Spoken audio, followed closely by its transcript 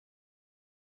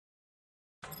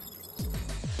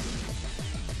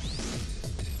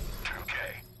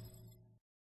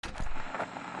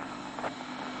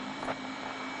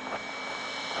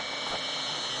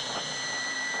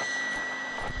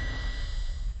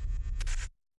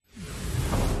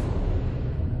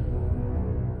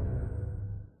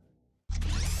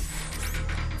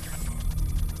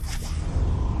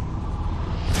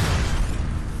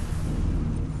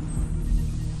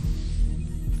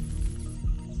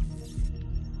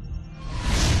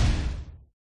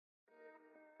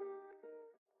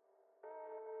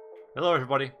Hello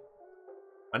everybody,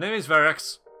 my name is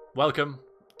Verex. Welcome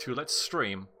to Let's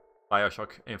Stream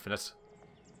Bioshock Infinite.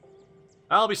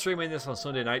 I'll be streaming this on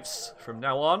Sunday nights from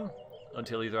now on,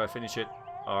 until either I finish it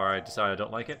or I decide I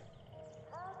don't like it.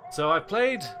 So I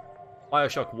played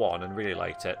Bioshock 1 and really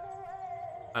liked it.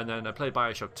 And then I played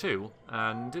Bioshock 2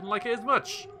 and didn't like it as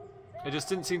much. It just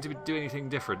didn't seem to do anything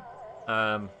different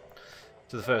to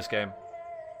the first game.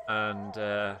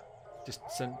 And just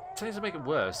tends to make it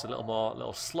worse, a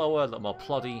little slower, a little more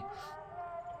ploddy.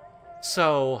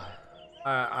 So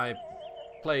I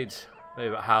played maybe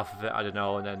about half of it, I don't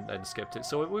know, and then skipped it.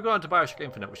 So we're going to Bioshock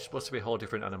Infinite, which is supposed to be a whole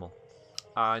different animal.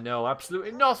 I know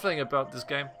absolutely nothing about this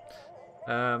game.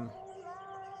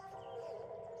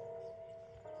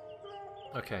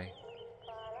 Okay.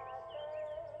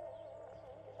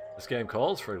 This game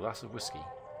calls for a glass of whiskey.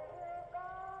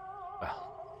 Well,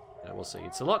 yeah, we'll see.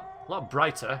 It's a lot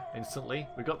brighter instantly.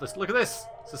 We got this. Look at this.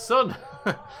 It's the sun.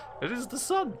 It is the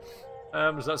sun.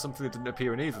 So that's something that didn't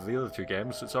appear in either of the other two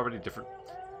games. So it's already different.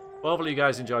 Well, hopefully you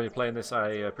guys enjoy me playing this. I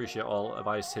appreciate all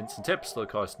advice, hints, and tips. Though of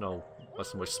course, not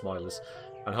so much spoilers.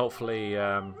 And hopefully,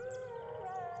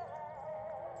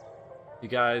 you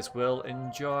guys will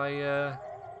enjoy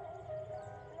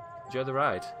the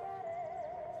ride.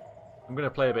 I'm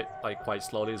gonna play a bit quite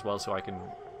slowly as well, so I can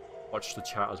watch the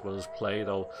chat as well as play.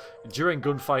 Though during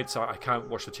gunfights, I can't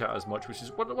watch the chat as much, which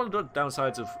is one of the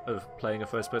downsides of playing a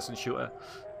first-person shooter.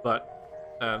 But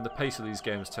the pace of these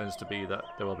games tends to be that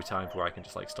there will be times where I can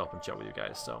just stop and chat with you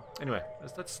guys. So anyway,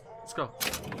 let's go.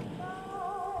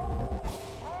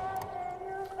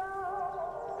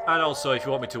 And also, if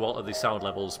you want me to alter the sound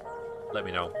levels, let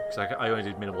me know, because I only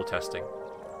did minimal testing.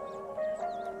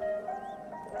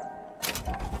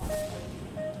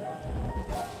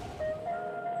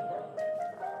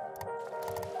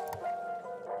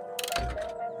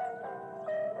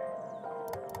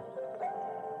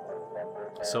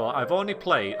 So I haven't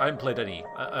played any.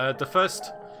 The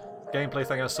first gameplay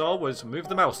thing I saw was move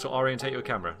the mouse to orientate your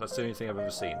camera. That's the only thing I've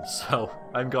ever seen, so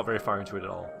I haven't got very far into it at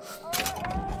all.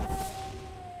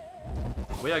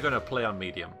 We are going to play on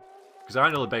medium, because I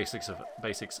know the basics of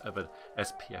an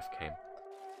SPF game.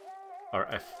 Or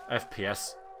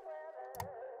FPS.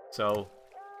 So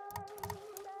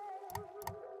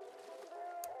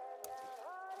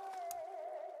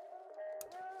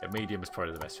yeah, medium is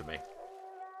probably the best for me.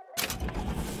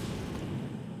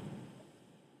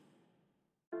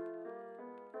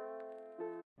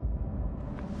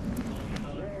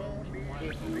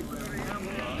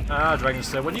 Ah, Dragon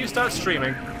said, when you start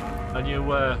streaming and you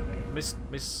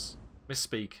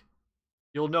misspeak,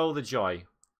 you'll know the joy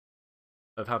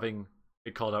of having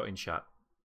it called out in chat.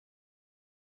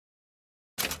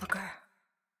 Booker.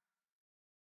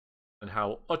 And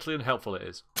how utterly unhelpful it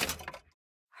is.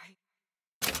 Are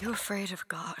you afraid of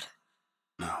God?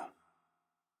 No.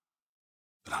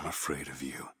 But I'm afraid of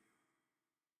you.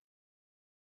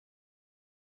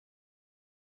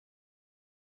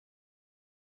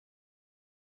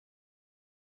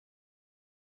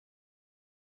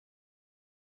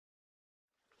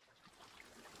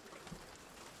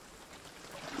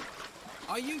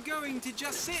 Are you going to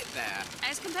just sit there?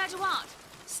 As compared to what?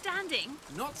 Standing?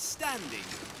 Not standing,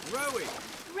 rowing.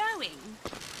 Rowing?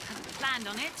 Haven't planned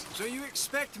on it. So you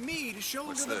expect me to shoulder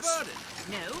What's the this? burden?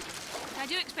 No. I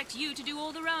do expect you to do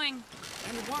all the rowing.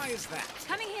 And why is that?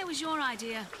 Coming here was your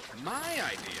idea. My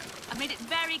idea? I've made it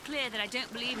very clear that I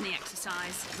don't believe in the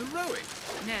exercise. The rowing?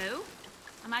 No.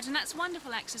 Imagine that's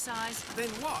wonderful exercise. Then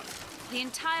what? The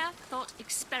entire thought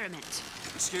experiment.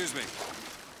 Excuse me.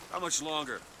 How much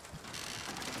longer?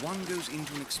 One goes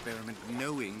into an experiment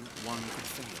knowing one could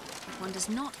fail. But one does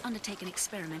not undertake an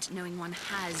experiment knowing one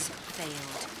has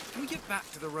failed. Can we get back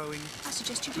to the rowing? I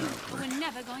suggest you do, but we're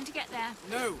never going to get there.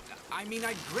 No, I mean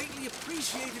I'd greatly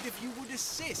appreciate it if you would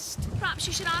assist. Perhaps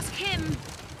you should ask him.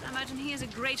 I imagine he has a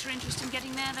greater interest in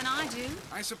getting there than I do.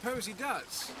 I suppose he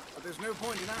does, but there's no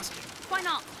point in asking. Why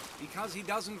not? Because he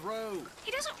doesn't row. He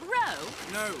doesn't row.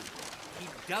 No, he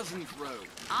doesn't row.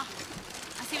 Ah,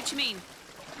 I see what you mean.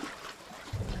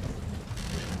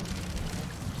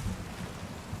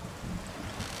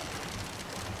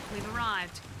 We've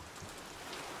arrived.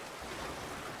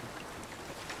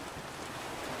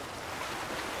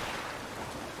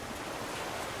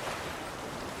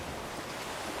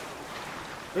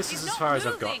 This He's is as not far as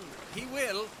I've got. moving. He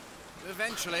will,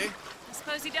 eventually. I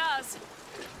suppose he does.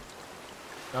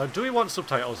 Now, do we want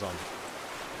subtitles on?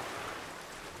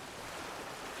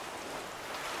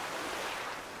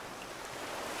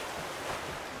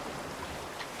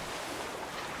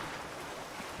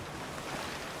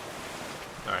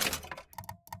 Alright.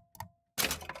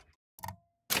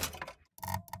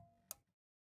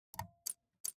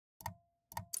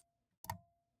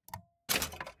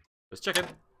 Let's check it.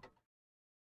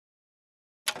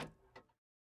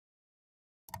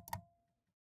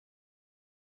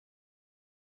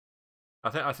 I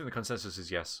think the consensus is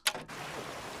yes.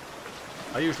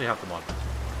 I usually have them on.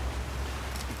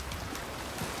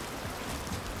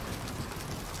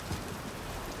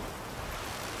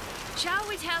 Shall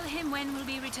we tell him when we'll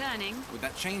be returning? Would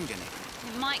that change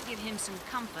anything? It might give him some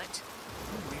comfort.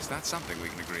 At least that's something we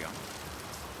can agree on.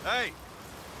 Hey!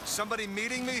 Somebody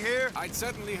meeting me here? I'd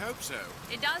certainly hope so.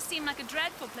 It does seem like a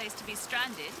dreadful place to be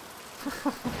stranded.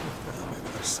 Maybe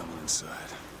there's someone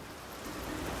inside.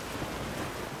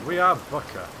 We are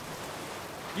Booker.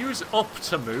 Use up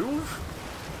to move?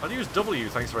 I'll use W,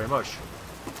 thanks very much.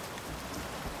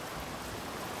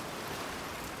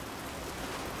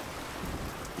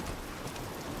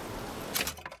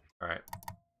 Alright.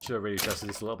 Should have really tested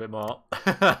this a little bit more.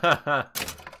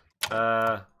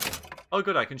 Oh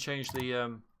good, I can change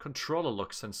the controller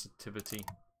look sensitivity.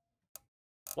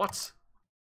 What?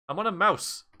 I'm on a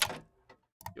mouse.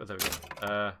 Oh, there we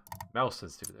go. Mouse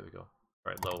sensitivity, there we go.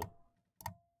 Right, low.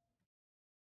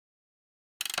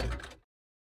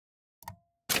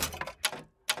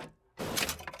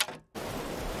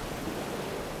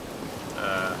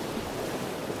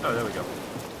 Oh, there we go.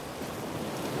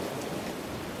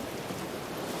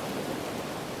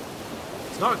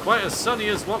 It's not quite as sunny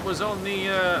as what was on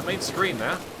the main screen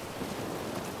there.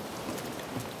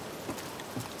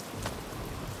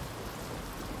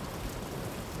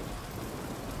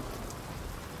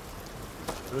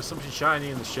 There was something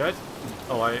shiny in the shed.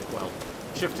 Oh, well,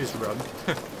 shift is run.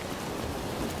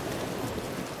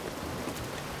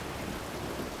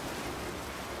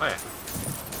 Oh, yeah.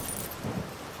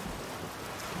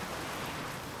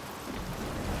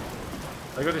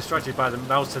 I got distracted by the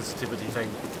mouse sensitivity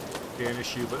thing being an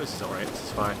issue, but this is alright, this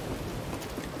is fine.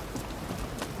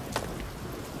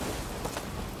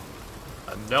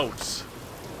 A note.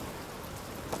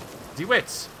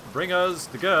 DeWitt, bring us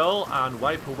the girl and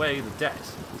wipe away the debt.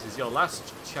 This is your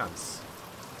last chance.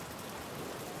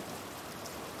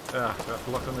 Do I have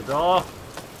to lock on the door?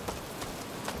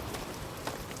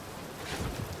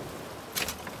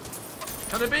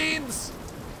 Can of beans!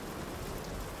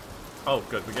 Oh,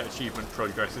 good. We get achievement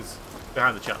progresses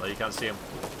behind the chat there. You can't see them.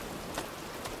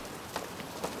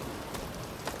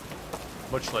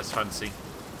 Much less fancy.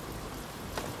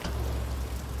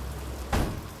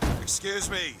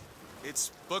 Excuse me.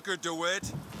 It's Booker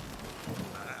DeWitt.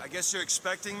 I guess you're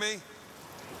expecting me?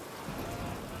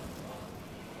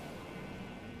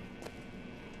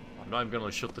 I'm not even going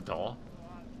to shut the door.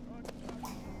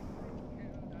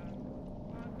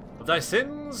 Of thy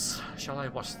sins shall I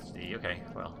wash thee? Okay,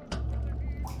 well.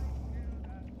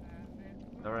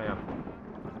 There I am.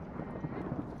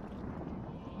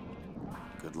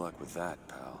 Good luck with that,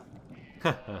 pal.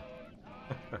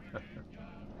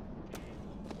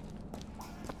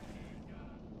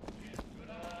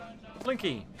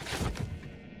 Blinky!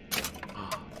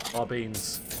 More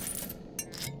beans.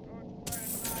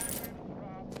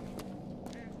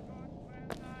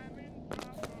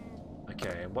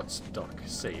 Okay, and what's duck?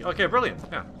 C. Okay, brilliant,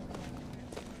 yeah.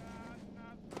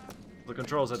 The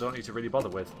controls I don't need to really bother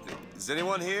with. Is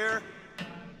anyone here?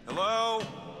 Hello?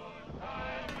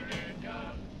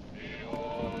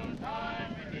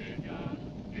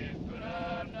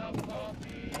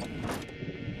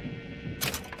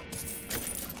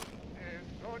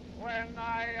 When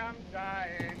I am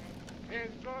dying,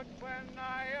 it's good when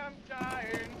I am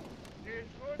dying, it's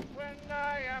good when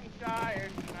I am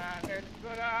dying, and it's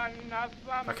good enough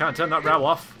for me. I can't turn that row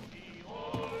off.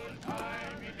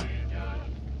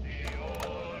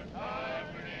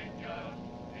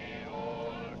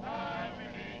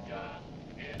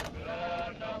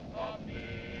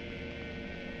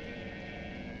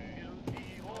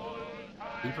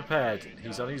 Be prepared.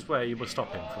 He's on his way. You must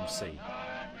stop him from C.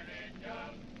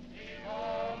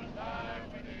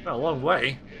 Well, a long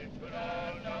way.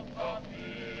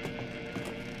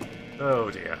 Oh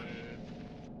dear.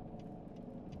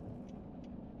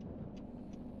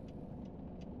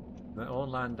 The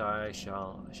own land I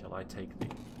shall I take thee.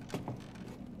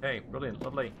 Hey, brilliant,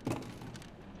 lovely.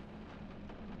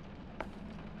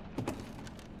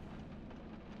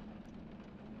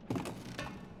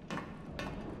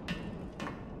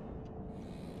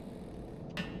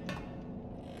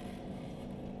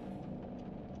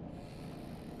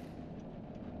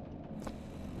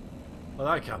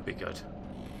 Well, that can't be good.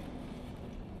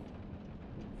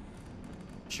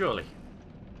 Surely.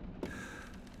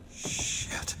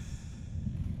 Shit.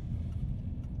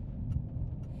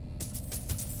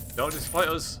 Don't disappoint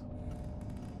us.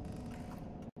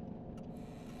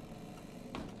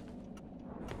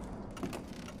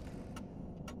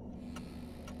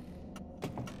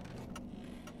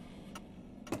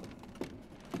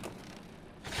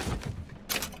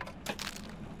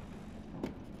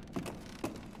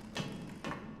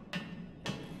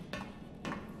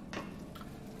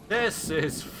 This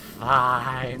is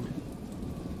fine.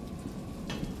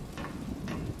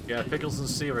 Yeah, pickles and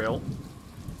cereal.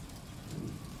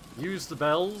 Use the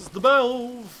bells. The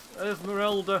bells!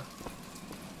 Esmeralda.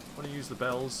 Want to use the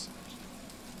bells?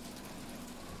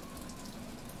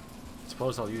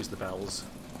 Suppose I'll use the bells.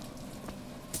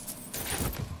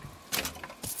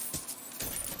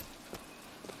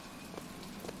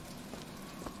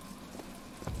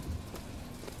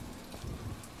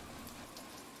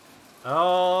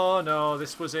 Oh no,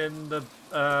 this was in the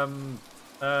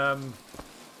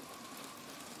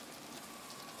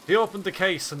he opened the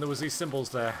case and there was these symbols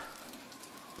there.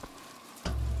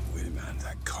 Wait a minute,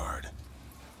 that card.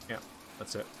 Yeah,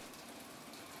 that's it.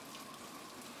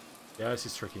 Yeah, this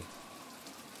is tricky.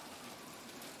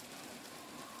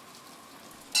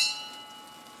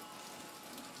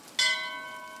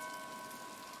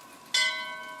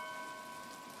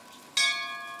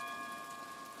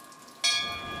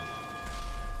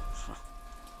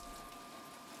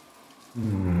 What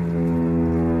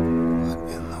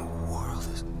in the world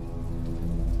is...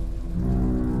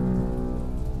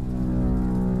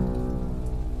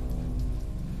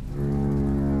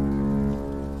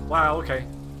 Wow, okay.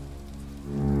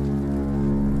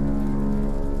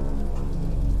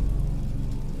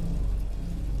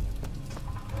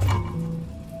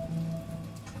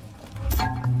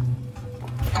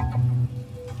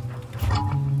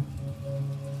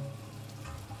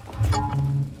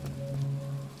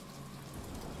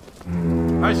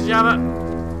 Nice jam it.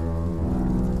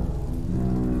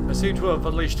 I seem to have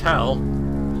unleashed hell.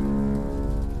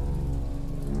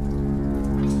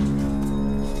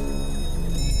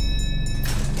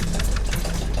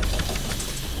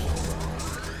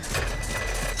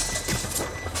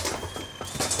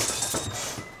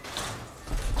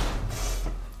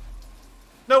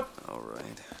 Nope. All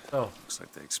right. Oh, Looks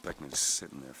like they expect me to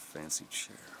sit in their fancy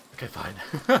chair. okay, fine.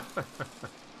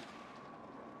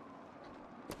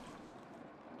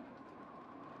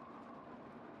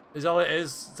 Is all it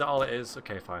is? Is that all it is?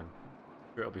 Okay, fine.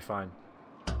 Sure, it'll be fine.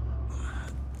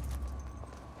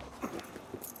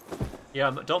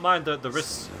 Yeah, don't mind the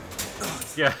risks.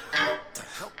 Yeah.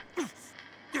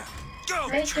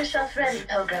 Make yourself ready,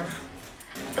 Pilgrim.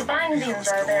 The bindings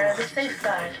are there as a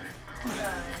safeguard.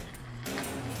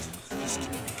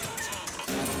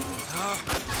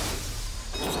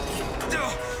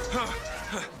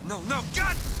 No, no,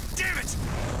 God damn it!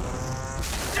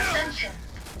 Ascension.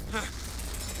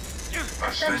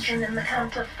 Ascension in the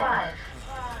count of 5.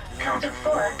 Count of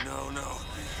 4. No, no.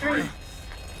 3,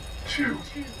 2,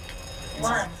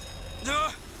 1. No!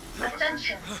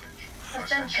 Ascension.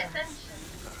 Ascension.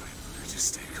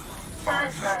 Just stay calm.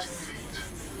 5,000 feet.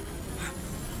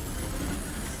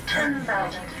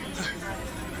 10,000 feet.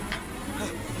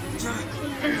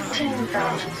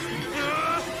 15,000 feet.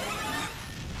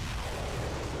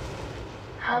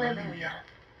 Hallelujah.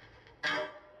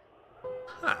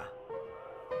 Huh.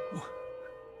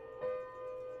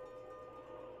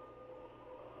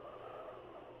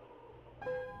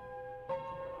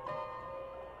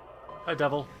 Hi,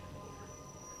 devil.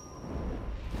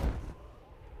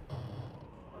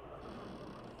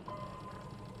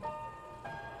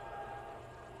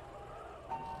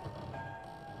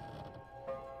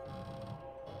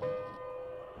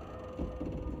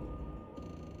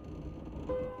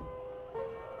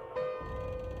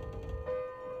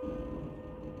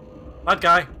 Bad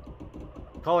guy.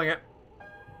 Calling it.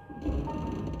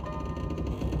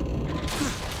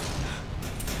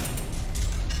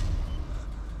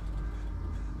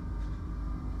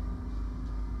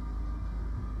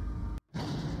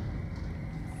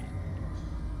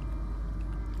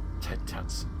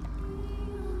 Tense.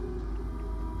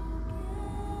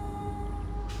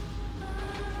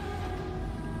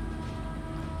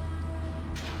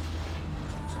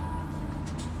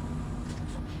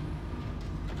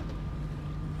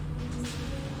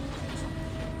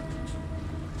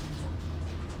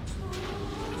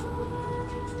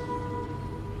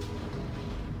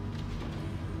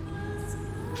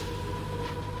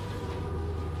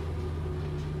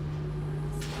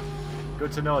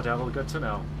 Good to know, devil. Good to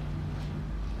know.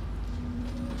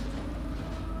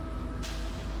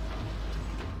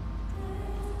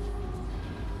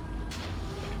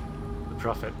 The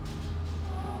prophet.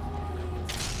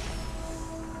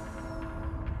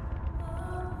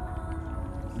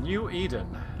 New Eden.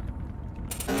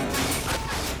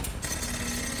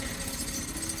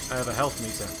 I have a health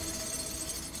meter.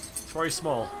 It's very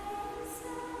small.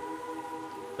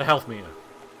 The health meter.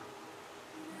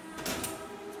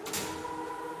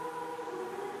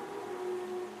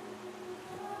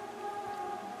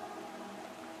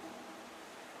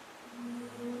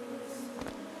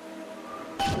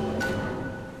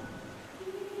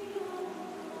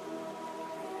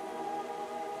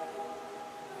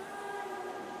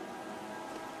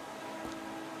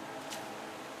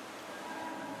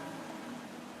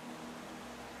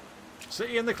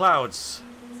 City in the clouds.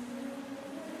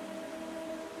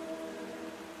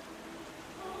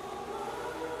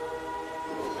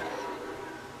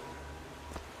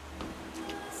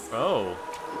 Oh.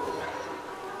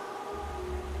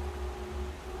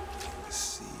 The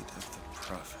seed of the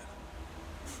prophet.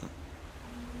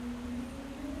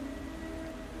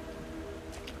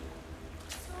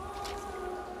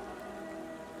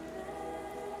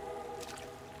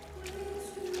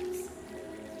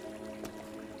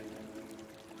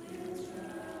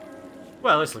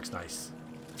 Well, this looks nice.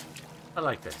 I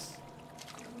like this.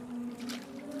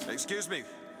 Excuse me,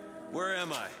 where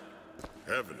am I?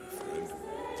 Heaven, friend.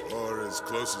 Or as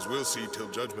close as we'll see till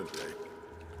Judgment Day.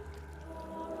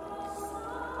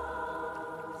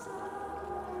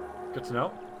 Good to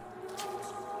know.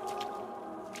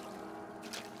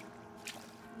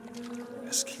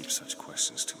 Best keep such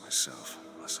questions to myself,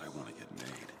 unless I want to get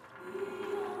made.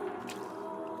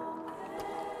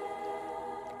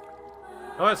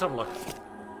 Oh, let's have a look.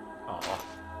 Aw.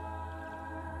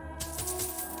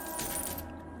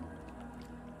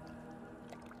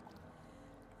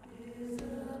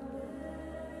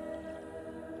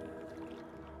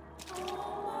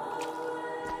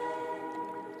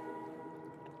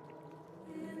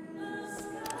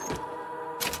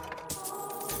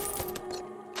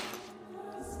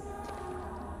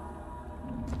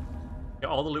 Get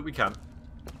all the loot we can.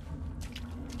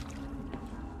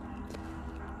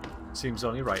 Seems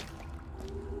only right.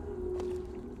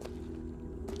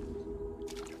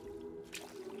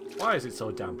 Why is it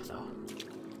so damp, though?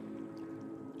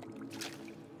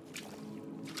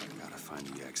 Gotta find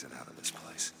the exit out of this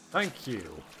place. Thank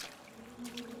you.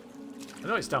 I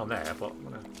know it's down there, but I'm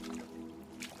gonna...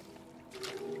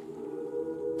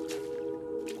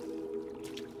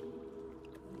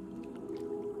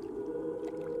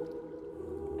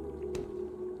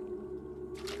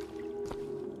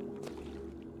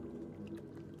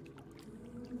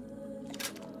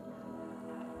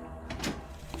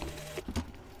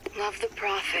 Love the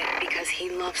prophet because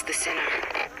he loves the sinner.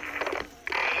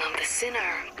 Love the sinner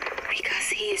because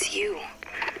he is you.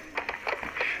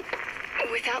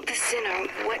 Without the sinner,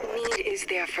 what need is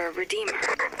there for a redeemer?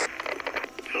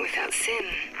 Without sin,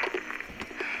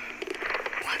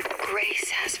 what grace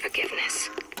has forgiveness?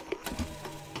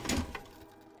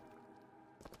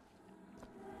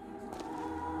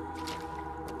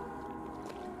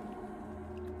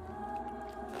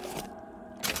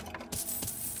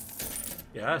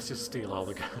 Yeah, let's just steal all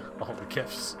the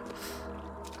gifts.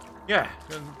 Yeah,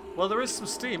 and, well, there is some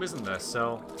steam, isn't there?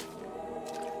 So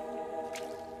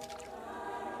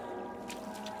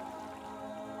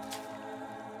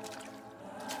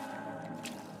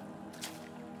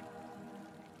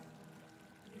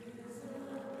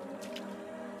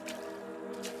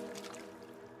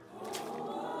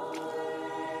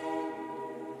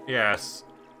yes,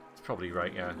 it's probably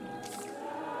right. Yeah.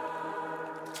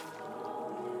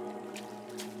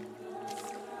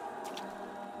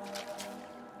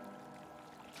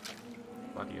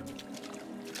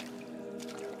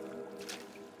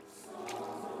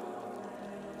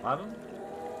 Pardon?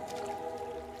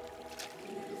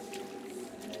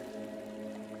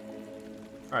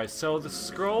 Alright, so the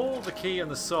scroll, the key, and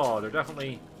the sword are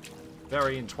definitely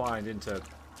very entwined into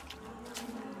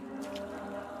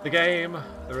the game,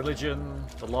 the religion,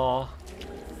 the law.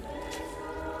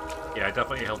 Yeah,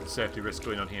 definitely a health and safety risk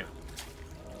going on here.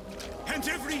 And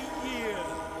every year,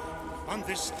 on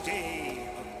this day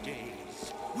of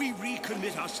days, we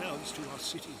recommit ourselves to our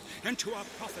city and to our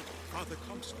prophet, Father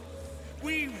Comstock.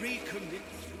 We recommit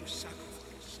through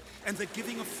sacrifice and the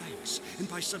giving of thanks, and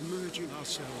by submerging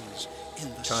ourselves in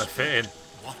the spirit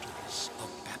waters of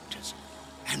baptism.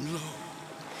 And lo,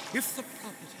 if the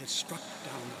prophet had struck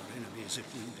down our enemies at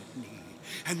wounded knee,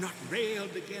 and not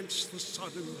railed against the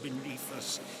sodom beneath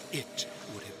us, it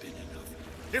would have been enough.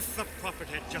 If the prophet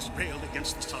had just railed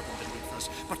against the sodom beneath us,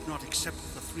 but not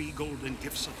accepted the 3 golden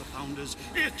gifts of the founders,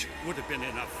 it would have been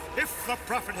enough. If the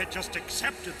prophet had just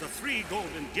accepted the 3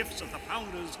 golden gifts of the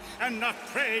founders, and not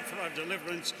prayed for our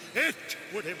deliverance, it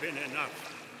would have been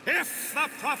enough. If the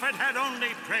prophet had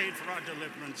only prayed for our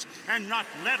deliverance, and not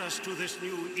led us to this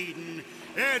new Eden,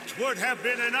 it would have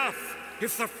been enough.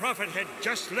 If the prophet had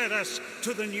just led us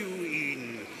to the new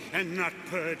Eden, and not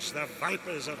purged the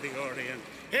vipers of the Orient,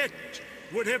 it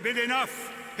would have been enough.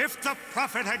 If the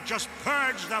prophet had just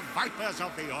purged the vipers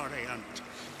of the Orient,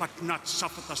 but not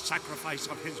suffered the sacrifice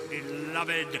of his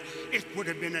beloved, it would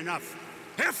have been enough.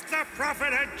 If the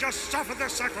prophet had just suffered the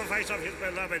sacrifice of his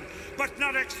beloved, but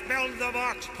not expelled the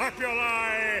vox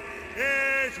populi,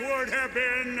 it would have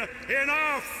been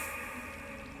enough.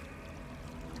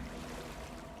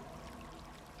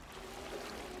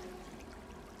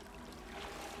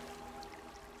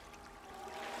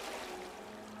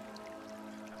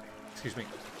 Excuse me.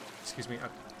 Excuse me.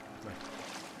 Right.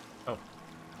 Oh.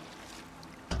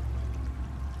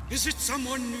 Is it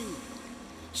someone new?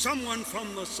 Someone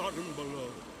from the Sodom below,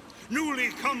 newly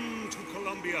come to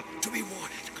Columbia to be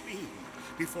washed clean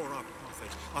before our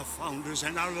prophet, our founders,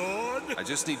 and our Lord? I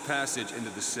just need passage into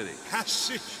the city.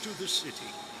 Passage to the city.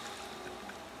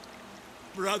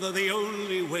 Brother, the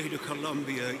only way to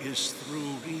Columbia is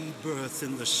through rebirth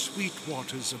in the sweet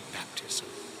waters of baptism.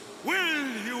 Will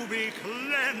you be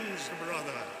cleansed,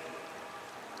 brother?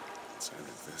 It's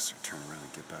either this or turn around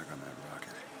and get back on that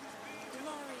rocket.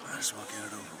 Might as well get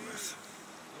it over with.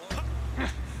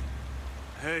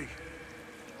 Hey.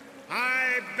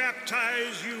 I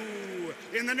baptize you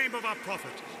in the name of our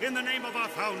prophet, in the name of our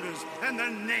founders, and the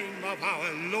name of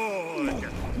our Lord.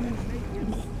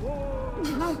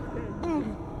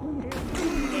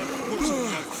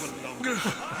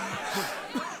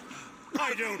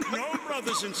 I don't know,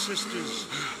 brothers and sisters,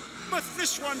 but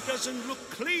this one doesn't look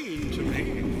clean to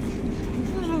me.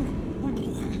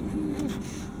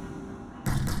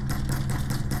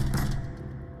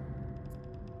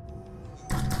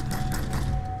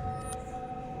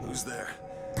 Who's there?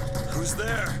 Who's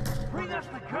there? Bring us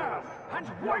the curve and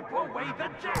wipe away the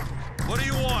debt. What do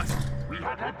you want? We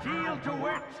had a deal to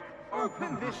it.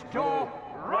 Open this door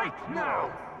right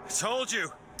now. I told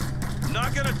you. I'm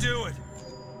not gonna do it.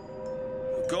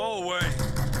 Go away.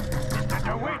 Mr.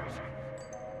 DeWitt!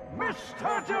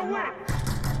 Mr. DeWitt!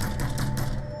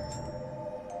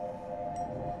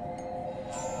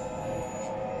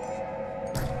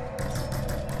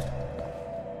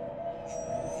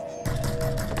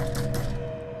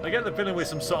 I get the feeling with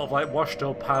some sort of like washed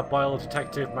up, hard-boiled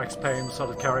detective, Max Payne sort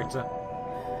of character.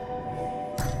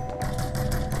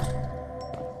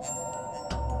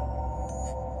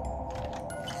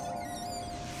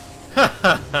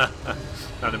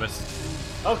 Anonymous.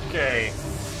 Okay.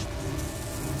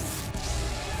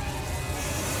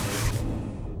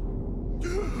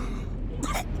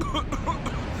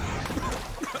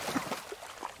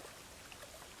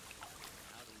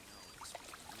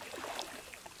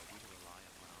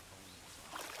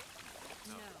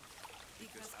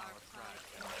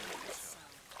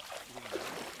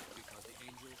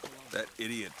 That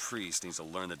idiot priest needs to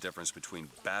learn the difference between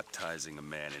baptizing a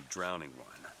man and drowning one.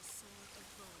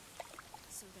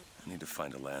 I need to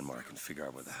find a landmark and figure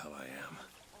out where the hell I am.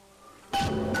 To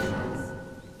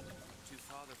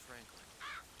Father Franklin,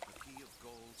 the key of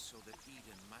gold so that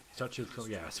Eden might Statue of,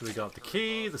 yeah, so we got the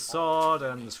key, the sword,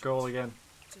 and the scroll again.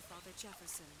 To Father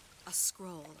Jefferson, a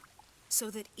scroll,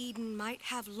 so that Eden might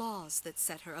have laws that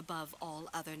set her above all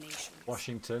other nations.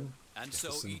 Washington. And so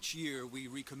Jefferson. each year we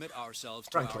recommit ourselves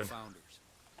to Franklin. our founders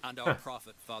and our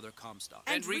prophet, Father Comstock.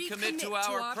 And recommit to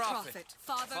our prophet,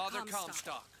 Father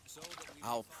Comstock.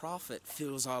 Our prophet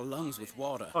fills our lungs with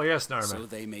water. Oh yes, Narma. So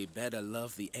they may better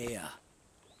love the air.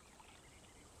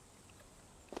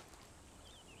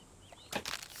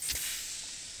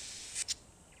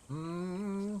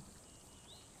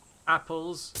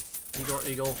 Apples.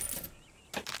 Eagle.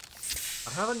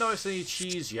 I haven't noticed any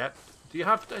cheese yet. Do you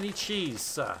have any cheese,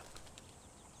 sir?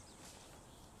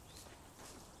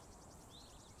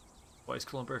 What is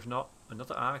Columbia if not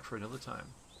another arc for another time?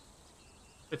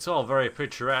 It's all very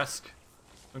picturesque.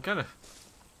 I'm kind of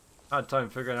hard time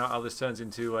figuring out how this turns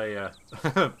into a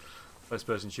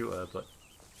first-person shooter, but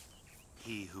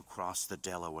He who crossed the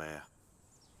Delaware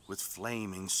with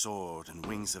flaming sword and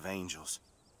wings of angels,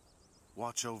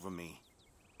 watch over me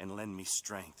and lend me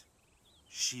strength.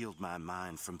 Shield my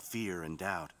mind from fear and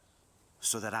doubt,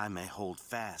 so that I may hold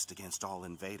fast against all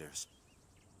invaders.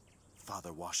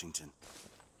 Father Washington,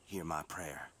 hear my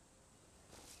prayer.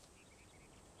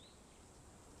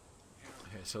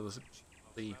 okay. So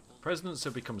the presidents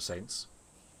have become saints.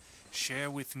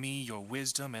 Share with me your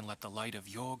wisdom and let the light of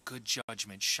your good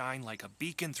judgment shine like a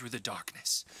beacon through the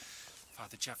darkness.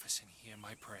 Father Jefferson, hear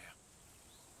my prayer.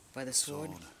 By the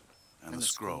sword, and the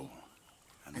scroll,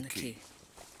 and the key.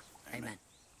 Amen.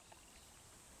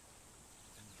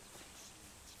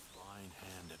 Divine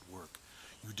hand at work.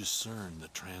 You discern the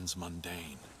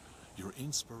transmundane. Your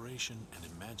inspiration and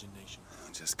imagination.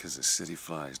 Just because the city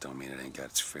flies don't mean it ain't got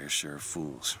its fair share of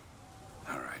fools.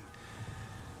 All right.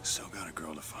 Still got a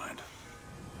girl to find.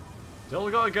 Still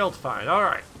got a girl to find. All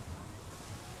right.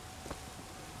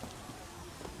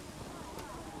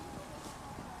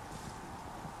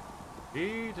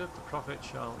 Deed of the prophet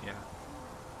shall, yeah.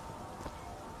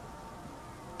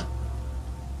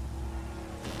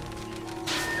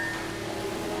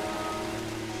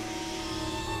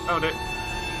 Found it.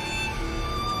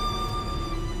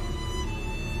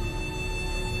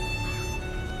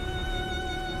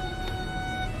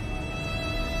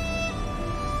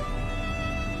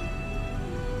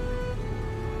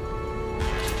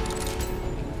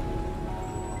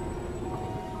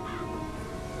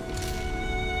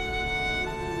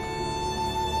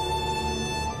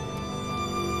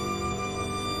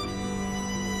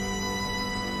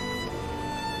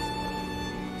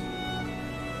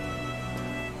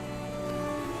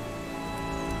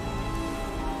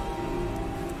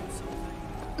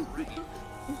 train.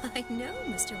 I know,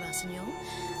 Mr. Rossignol.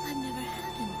 I've never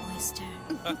had an oyster.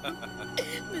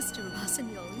 Mr.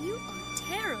 Rossignol, you are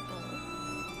terrible.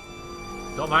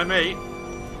 Don't mind me.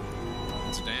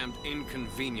 It's damned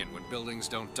inconvenient when buildings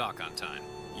don't dock on time.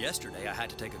 Yesterday, I had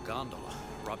to take a gondola,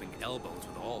 rubbing elbows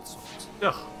with all sorts.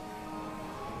 Ugh.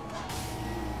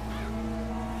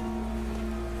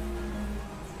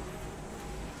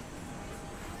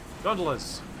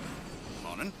 Gondolas.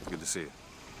 Morning. Good to see you.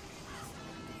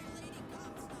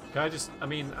 Can I just, I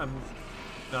mean,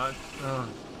 no.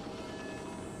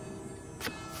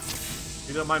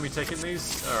 You don't mind me taking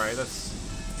these? Alright, that's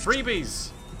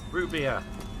freebies! Root beer.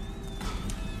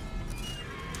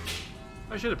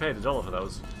 I should have paid $1 for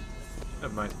those.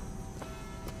 Never mind.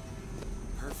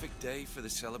 Perfect day for the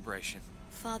celebration.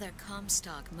 Father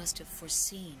Comstock must have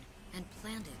foreseen and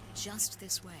planned it just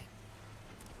this way.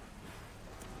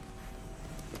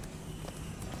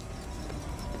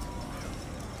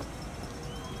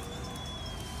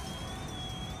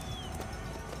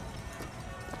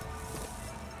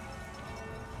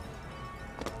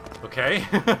 Okay.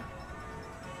 What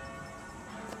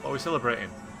are we celebrating?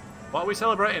 What are we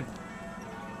celebrating?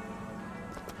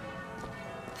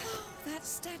 That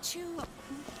statue...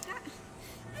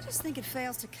 I just think it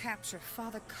fails to capture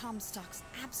Father Comstock's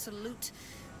absolute,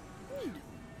 you know,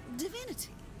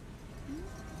 divinity.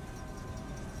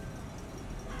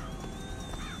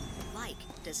 Like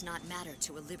does not matter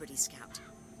to a Liberty Scout.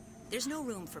 There's no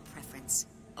room for preference,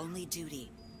 only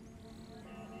duty.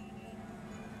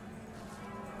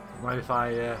 Mind if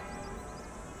I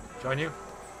join you?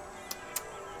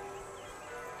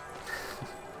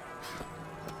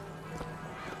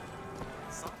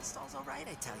 Solstall's all right,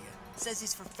 I tell you. Says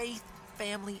he's for faith,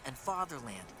 family, and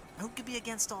fatherland. Who could be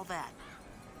against all that?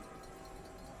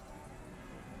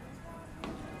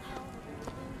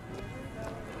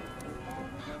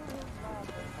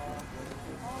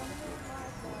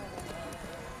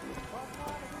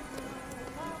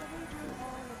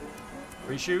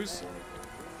 Free shoes?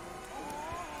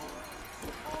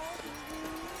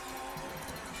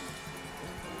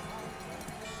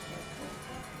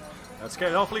 That's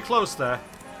getting awfully close there.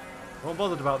 I'm not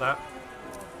bothered about that.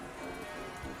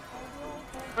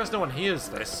 First, no one hears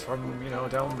this from, you know,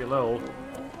 down below.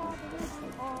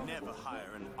 Never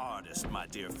hire an artist, my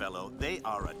dear fellow. They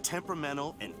are a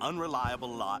temperamental and unreliable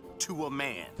lot to a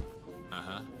man.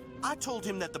 Uh-huh. I told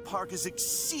him that the park is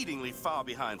exceedingly far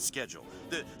behind schedule.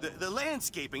 The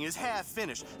landscaping is half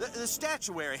finished. The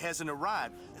statuary hasn't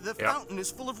arrived. The fountain is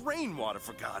full of rainwater,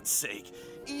 for God's sake.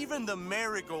 Even the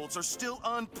marigolds are still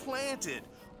unplanted.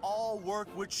 All work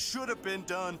which should have been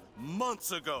done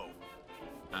months ago.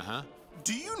 Uh-huh.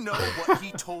 Do you know what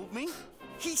he told me?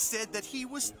 He said that he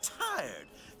was tired,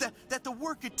 that the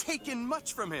work had taken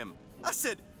much from him. I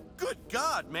said, good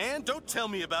God, man, don't tell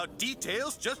me about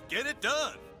details, just get it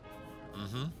done.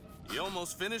 Mm-hmm. You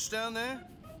almost finished down there?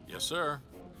 Yes, sir.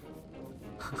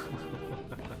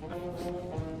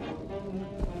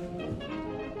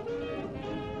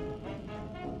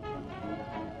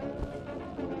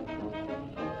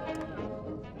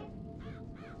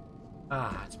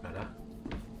 Ah, it's better.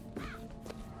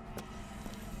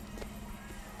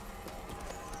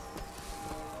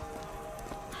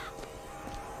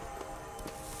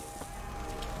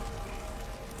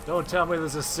 Don't tell me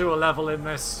there's a sewer level in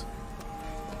this.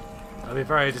 I'll be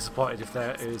very disappointed if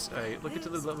there is a... Look into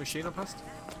the little machine I passed.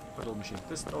 What little machine?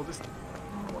 This? Oh, this...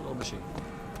 What little machine?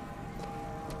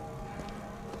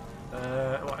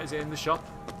 What is it in the shop?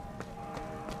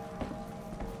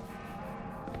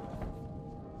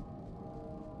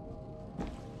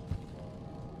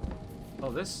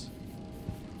 Oh, this?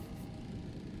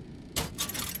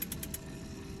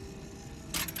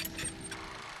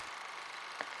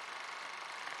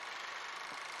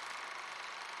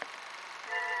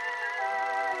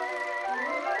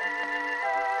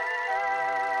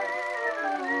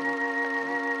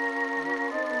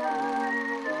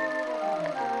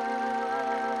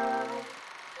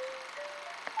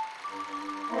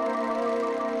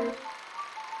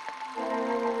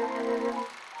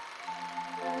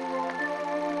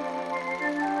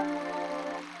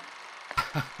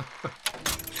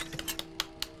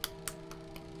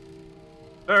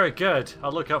 Very good.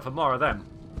 I'll look out for more of them.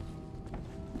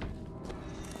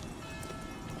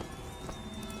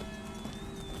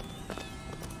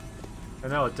 I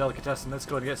know, a delicatessen. Let's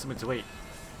go and get something to eat.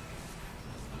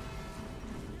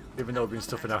 Even though we've been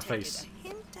stuffing our face. A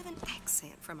hint of an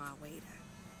accent from our waiter.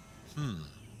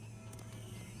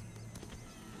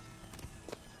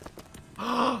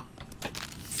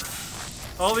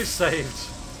 All is saved.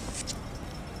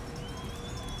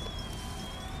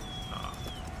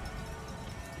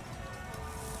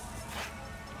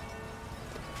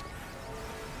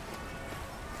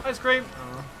 Ice cream!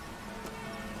 Oh.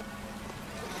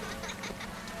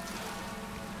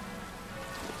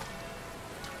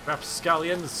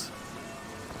 Rapscallions.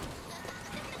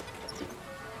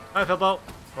 Hi, Philbo.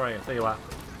 Where are you? There you are.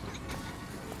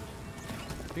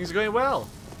 Things are going well.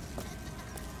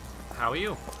 How are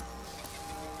you?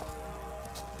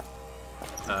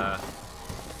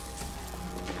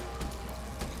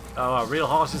 Oh, a real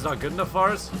horse is not good enough for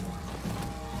us?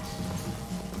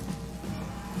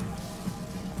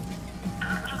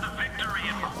 After the victory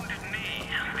in Wounded Knee,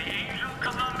 the Angel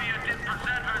Columbia did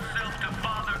present herself to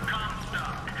Father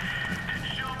Comstock and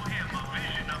show him a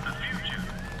vision of the future.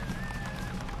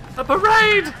 A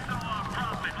parade! So our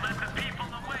prophet led the people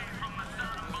away from the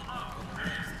sun below,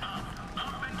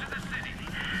 up into the city,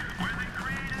 where they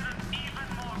created an even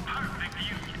more perfect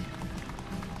union.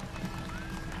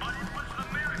 But it was the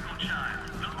miracle child,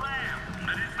 the lamb,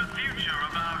 that is the future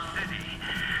of our city.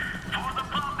 For the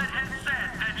prophet had said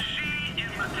that she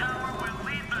in the tower will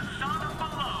lead the sun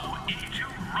below into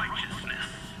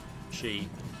righteousness. She.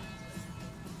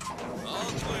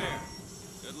 All clear.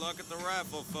 Good luck at the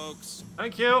raffle, folks.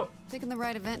 Thank you. Picking the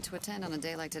right event to attend on a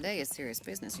day like today is serious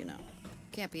business, you know.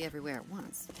 Can't be everywhere at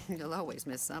once. You'll always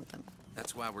miss something.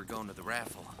 That's why we're going to the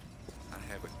raffle. I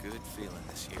have a good feeling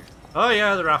this year. Oh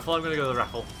yeah, the raffle. I'm gonna go to the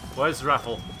raffle. Where's the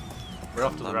raffle? We're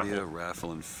off to the Columbia raffle.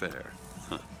 Raffle and Fair.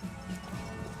 Huh.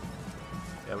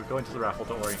 Yeah, we're going to the raffle,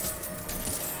 don't worry.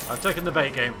 I've taken the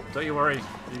bait game, don't you worry.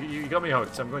 You got me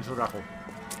hooked, I'm going to the raffle.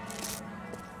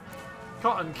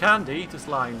 Cotton candy, just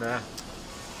lying there.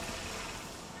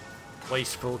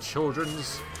 Wasteful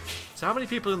children's. So how many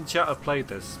people in the chat have played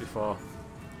this before?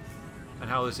 And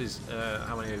how this is,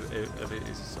 how many of it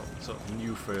is sort of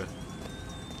new for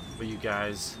you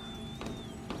guys?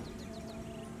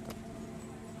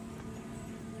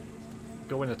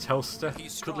 Go in a toaster,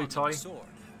 He's cuddly strong toy. in the sword,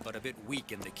 but a bit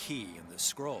weak in the key and the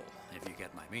scroll, if you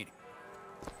get my meaning.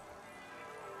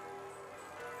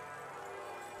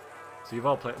 So you've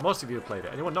all played, most of you have played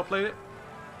it. Anyone not played it?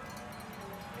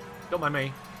 Don't mind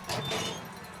me.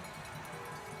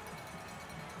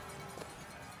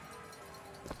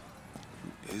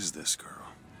 Who is this girl?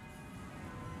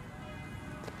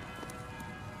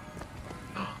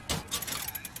 You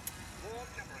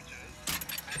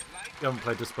haven't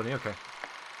played this bunny, okay.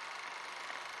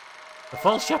 The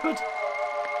false shepherd?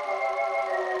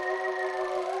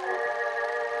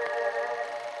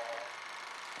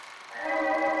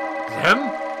 Is it him?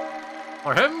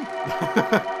 Or him?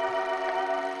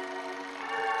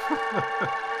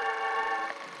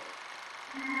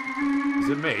 Is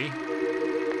it me?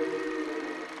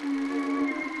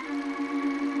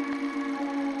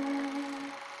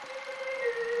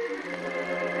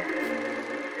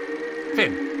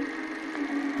 Finn.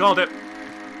 Called it.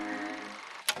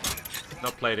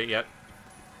 Not played it yet.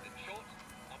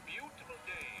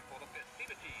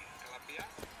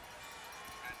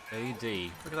 AD.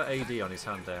 Look at that AD on his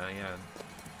hand there, yeah.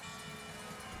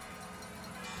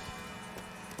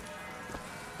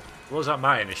 Well, those aren't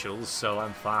my initials, so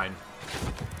I'm fine.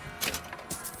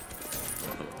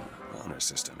 Honor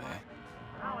system, eh?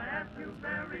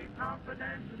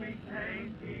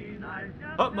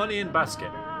 Put money in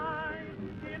basket.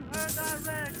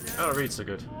 Oh, read so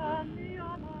good.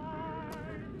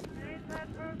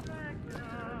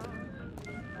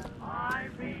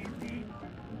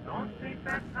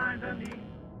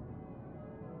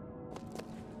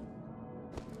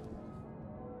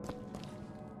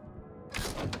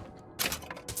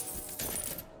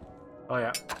 Oh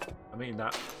yeah, I'm eating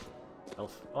that.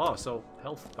 Health. Oh, so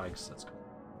health bags. That's cool.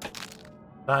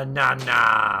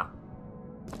 Banana.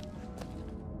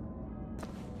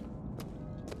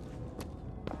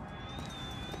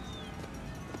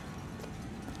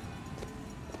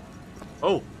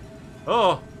 Oh,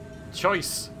 oh,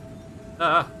 choice.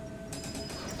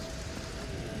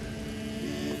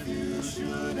 If you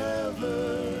should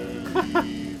ever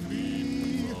leave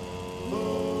me,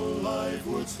 though life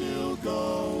would still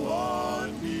go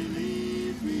on,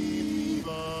 believe me,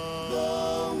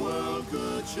 the world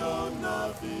could show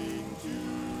nothing to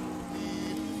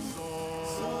me. So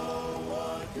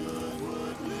what good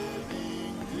would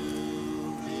living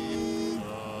do me?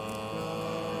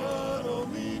 God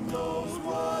only knows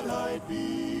what I'd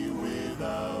be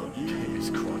without you. It's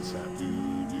concept.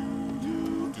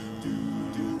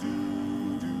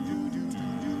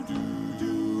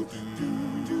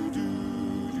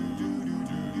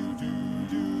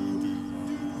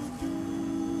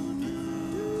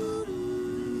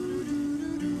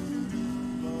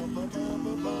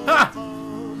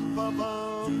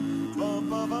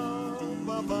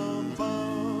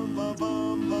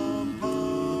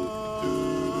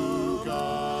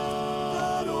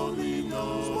 God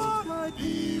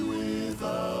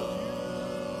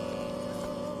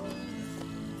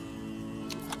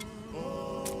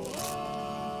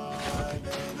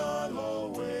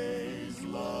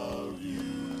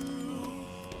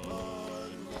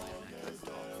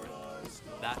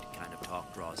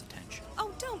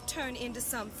turn into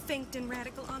some Finkton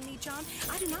radical omni-John.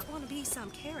 I do not want to be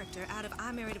some character out of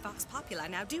I Married a Vox Populi,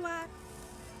 now do I?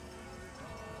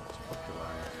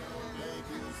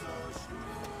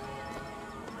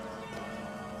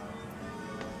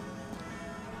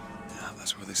 Yeah,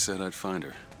 that's where they said I'd find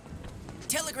her.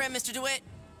 Telegram, Mr. DeWitt.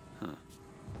 Huh.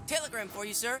 Telegram for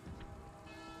you, sir.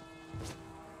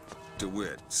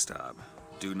 DeWitt, stop.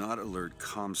 Do not alert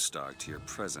Comstock to your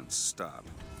presence. Stop.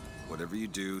 Whatever you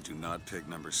do, do not pick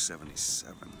number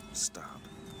 77. Stop.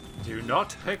 Do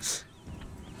not pick.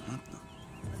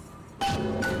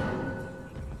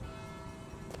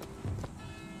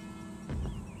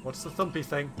 What's the thumpy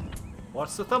thing?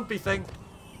 What's the thumpy thing?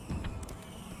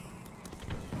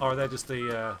 Or are they just the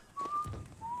Well,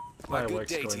 good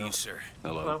fireworks day going to you, off? sir.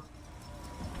 Hello.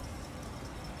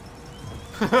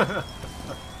 Hello.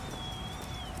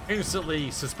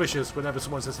 Instantly suspicious whenever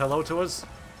someone says hello to us.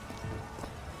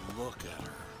 Look at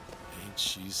her. Ain't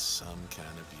she some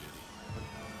kind of beauty?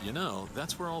 You know,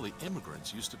 that's where all the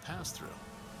immigrants used to pass through.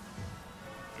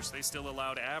 Wish they still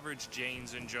allowed average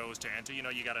Janes and Joes to enter. You know,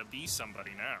 you gotta be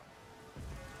somebody now.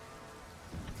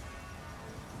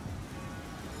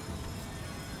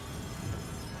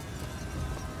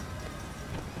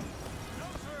 No,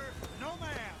 sir. No,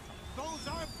 ma'am. Those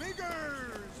are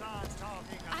biggers I'm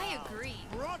talking about. I agree.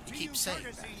 Brought to You keep you saying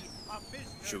courtesy of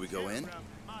Mr. Should we go in?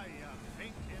 Jeremiah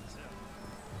Fink himself.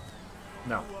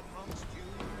 No. Who amongst you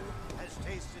has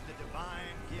tasted the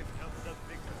divine gift of the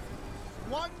vicar?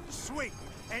 One swing,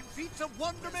 and feats of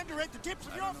wonderment are at the tips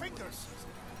of your fingers.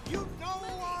 You know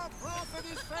our prophet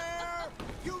is fair.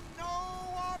 You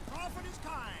know our prophet is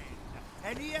kind.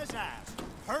 And he has asked,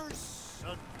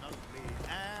 personally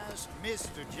asked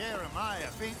Mr. Jeremiah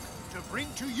Fink to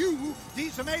bring to you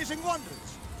these amazing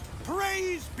wonders.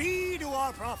 Praise be to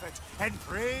our prophet, and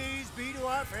praise be to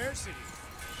our fair city.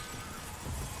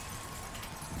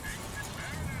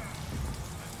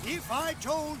 If I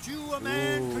told you a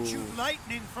man could shoot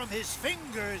lightning from his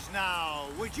fingers now,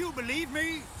 would you believe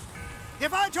me?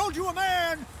 If I told you a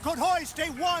man could hoist a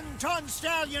 1-ton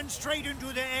stallion straight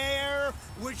into the air,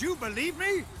 would you believe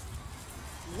me?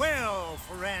 Well,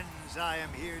 friends, I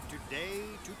am here today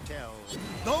to tell.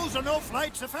 Those are no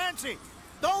flights of fancy.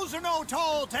 Those are no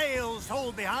tall tales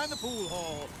told behind the pool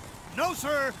hall. No,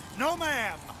 sir, no,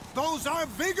 ma'am. Those are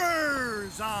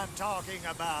vigors I'm talking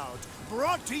about.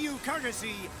 Brought to you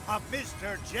courtesy of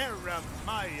Mr.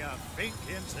 Jeremiah Fink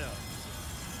himself.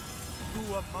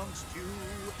 Who amongst you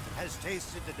has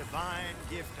tasted the divine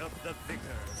gift of the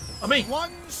vicar? Me.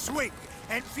 One swing,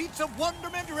 and feats of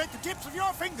wonderment are at the tips of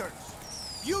your fingers.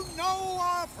 You know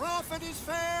our prophet is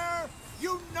fair.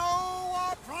 You know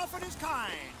our prophet is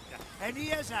kind. And he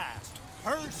has asked,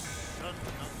 personally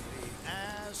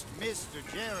asked Mr.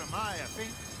 Jeremiah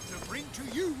Fink to bring to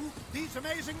you these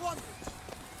amazing wonders.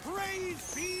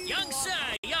 Praise be Young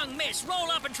sir, young miss,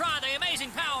 roll up and try the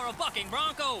amazing power of Bucking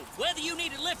Bronco. Whether you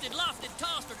need it lifted, lofted,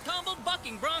 tossed, or tumbled,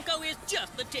 Bucking Bronco is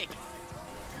just the ticket.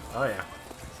 Oh yeah.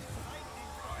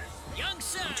 Young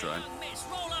sir, young miss,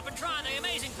 roll up and try the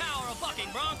amazing power of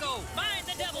Bucking Bronco. Find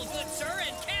the devil, good sir,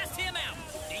 and cast him out.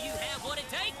 Do you have what it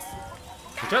takes?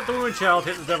 Protect the wounded child,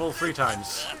 hit the devil 3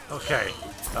 times. Okay.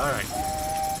 Alright.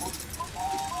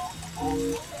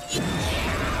 And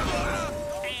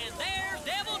there's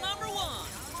devil number 1.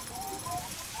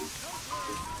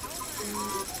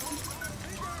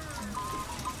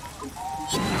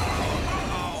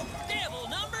 Devil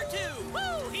number 2.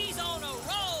 Woo! He's on a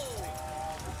roll.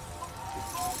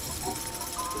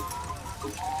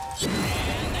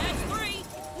 And that's 3.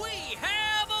 We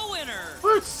have a winner.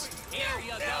 Whoops. Here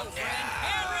you go, friend.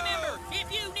 And remember,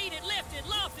 if you need it lifted,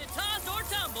 lofted, tossed, or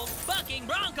tumbled, Bucking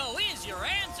Bronco is your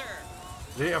answer.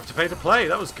 Didn't have to pay to play,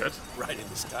 that was good. Riding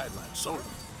the Skyline sort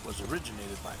of was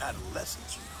originated by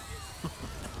adolescents, you know.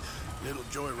 Little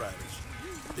joyriders.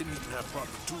 Didn't even have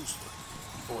proper tools for it.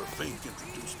 Before Fink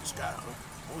introduced the Skyhook,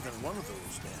 more than one of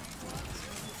those damn fools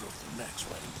broke their necks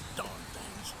riding the darn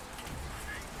things.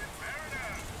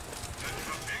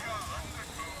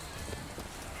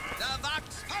 The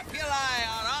Vox Populi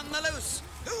are on the loose.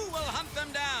 Who will hunt them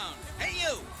down? Hey,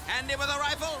 you, handy with a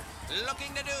rifle?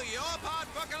 Looking to do your part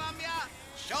for Columbia?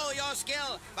 Show your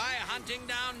skill by hunting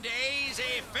down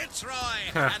Daisy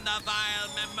Fitzroy and the vile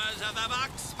members of the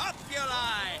Vox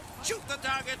Populi. Shoot the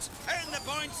targets, earn the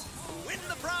points, win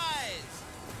the prize.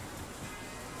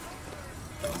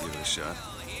 I'll give it a shot.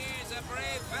 Well, here's a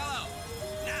brave fellow.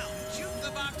 Now, shoot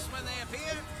the box when they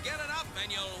appear, get it up, and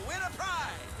you'll win a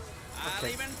prize. I'll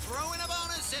even throw in a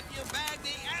bonus if you bag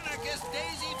the anarchist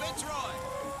Daisy Fitzroy.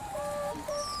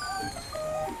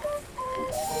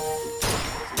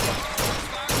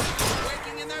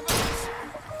 Waking in their boots.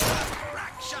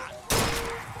 Rack shot.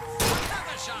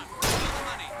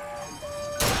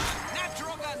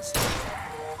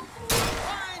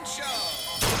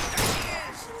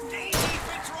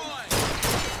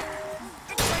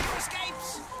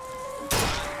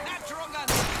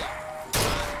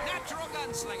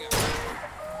 gunslinger.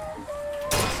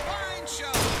 Fine show.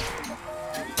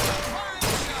 Fine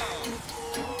show.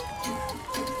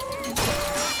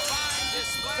 Fine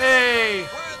display. Hey!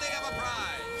 Worthy of a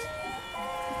prize.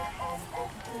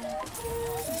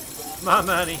 My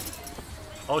money.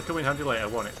 I'll come in handy later,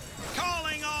 won't it?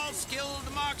 Calling all skilled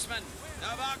marksmen. The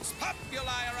Vox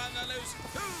Populi are on the loose.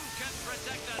 Who can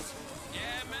protect us?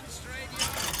 Demonstrate your...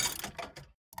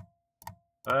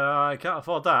 I can't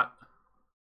afford that.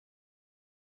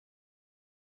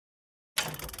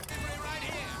 Right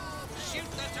here.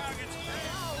 Shoot the targets.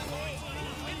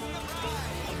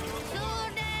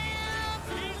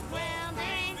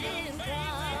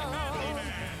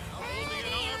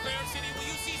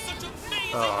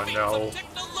 Oh no.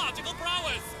 Technological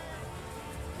prowess.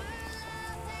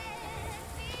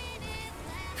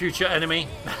 Future enemy.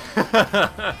 Come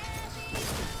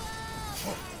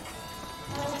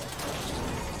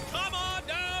on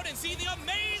down and see the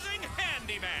amazing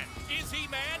handyman. Is he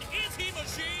man? Is he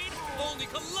machine? Only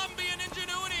Colombian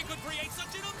ingenuity could create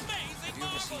such an amazing marvel. Have you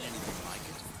ever seen anything like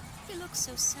it? He looks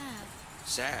so sad.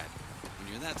 Sad?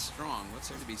 When you're that strong, what's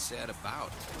there to be sad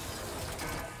about?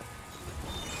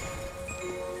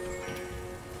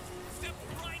 Step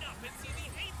right up and see the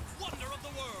eighth wonder of the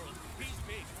world. He's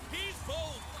big. He's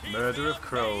bold. He's Murder of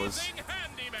crows.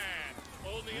 handyman.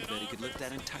 Only I bet he could lift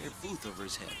that entire booth over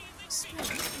his head.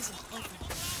 Strength isn't over.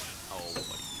 Oh,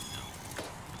 what do you know?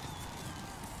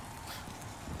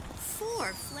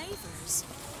 4 flavors.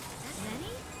 That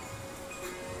many?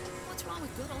 What's wrong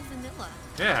with good old vanilla?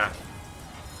 Yeah.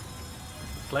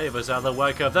 Flavors are the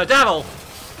work of the devil.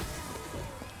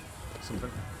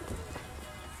 Something.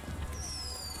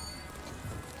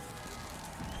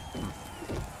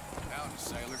 Howdy,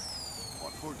 sailor.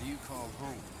 What port do you call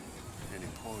home? Any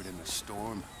port in the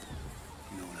storm?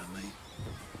 You know what I mean?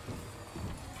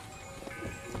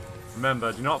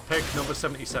 Remember, do not pick number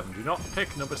 77. Do not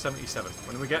pick number 77.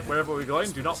 When we get wherever we're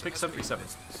going, do not pick 77.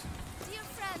 Dear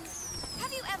friend,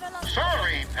 have you ever loved...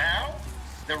 Sorry, pal.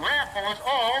 The raffle is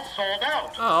all sold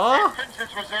out. Aww. Entrance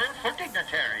is reserved for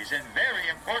dignitaries and very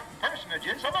important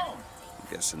personages alone.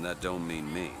 Guessing that don't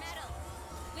mean me.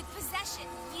 With possession,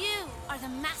 you are the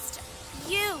master.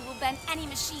 You will bend any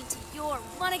machine to your...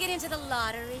 Want to get into the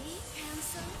lottery,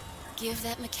 handsome? Give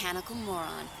that mechanical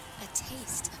moron a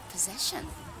taste of possession.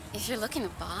 If you're looking to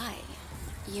buy,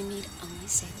 you need only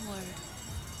say the word.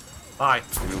 Bye.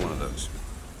 Give me one of those.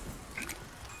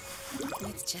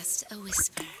 With just a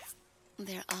whisper,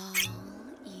 they're all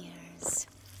ears.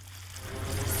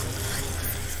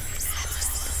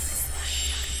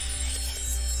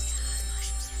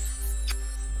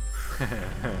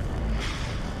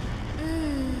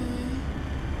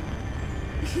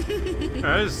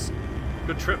 That is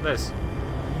good trip, this.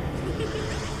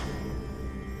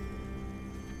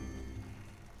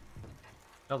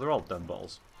 Oh, they're all dumb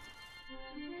balls.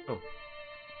 Oh.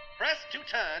 Press to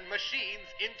turn machines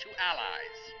into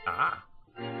allies. Ah.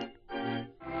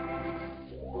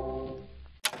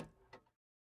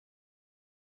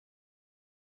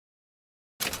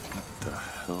 What the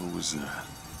hell was that?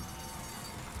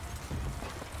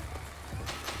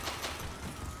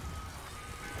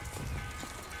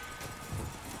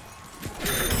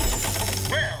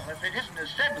 Well, if it isn't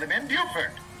Assemblyman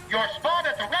Buford, your spot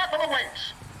at the raffle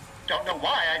awaits. Don't know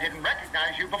why I didn't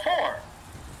recognize you before.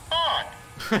 Odd.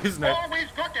 Isn't it? Always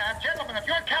good to have gentlemen of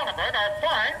your caliber at our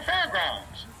fine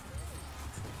fairgrounds.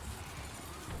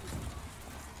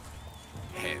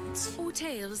 Heads. Or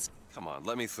tails. Come on,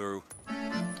 let me through.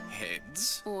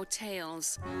 Heads. Or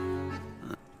tails.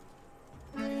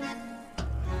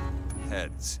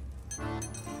 Heads.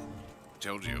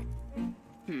 Told you.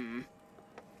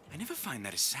 I never find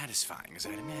that as satisfying as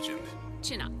I'd imagined.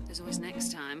 Chin up. There's always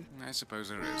next time. I suppose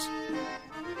there is.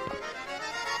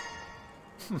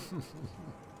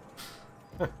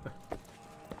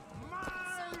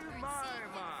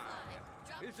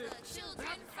 Is it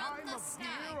Children from the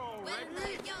sky. When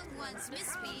the young ones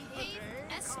misbehave,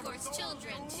 escorts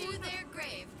children to their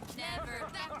grave. Never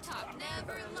backtalk,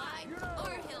 never lie,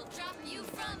 or he'll drop you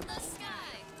from the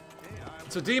sky.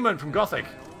 It's a demon from Gothic.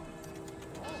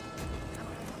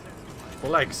 The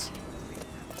legs.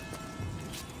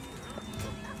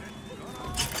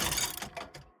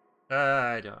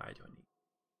 I don't need.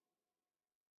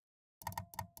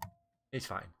 It's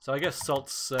fine. So I guess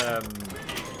Salt's Adam.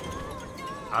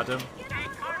 I'm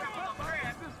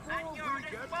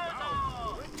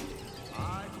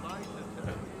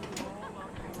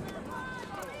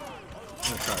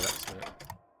gonna try that split.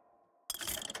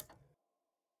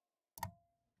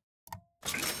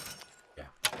 Yeah,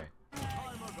 okay.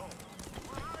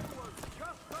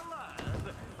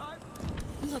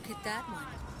 Look at that one.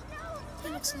 He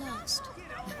looks lost.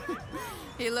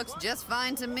 He looks just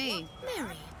fine to me.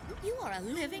 Mary, you are a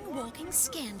living, walking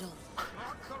scandal.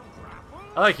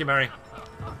 I like you, Mary.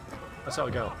 That's how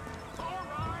we go.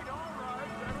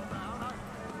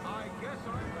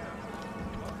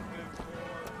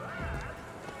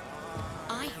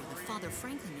 I hear the Father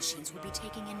Franklin machines will be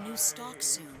taking in new stock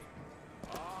soon.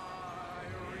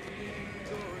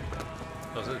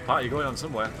 There's a party going on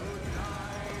somewhere.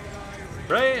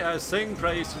 Pray, sing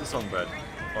praise to the songbird,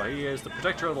 for he is the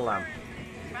protector of the lamb.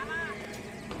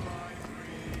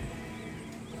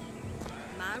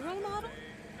 My role model?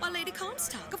 Why, Lady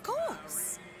Comstock, of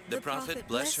course. The prophet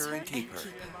bless her and keep her.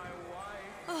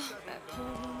 Oh, that poor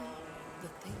woman. The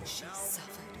things she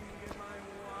suffered.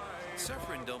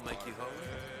 Suffering don't make you holy.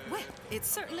 Well, it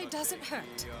certainly doesn't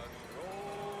hurt.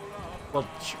 Well,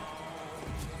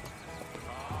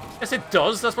 yes, it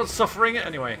does. That's what suffering.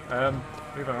 Anyway,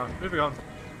 moving on. Moving on.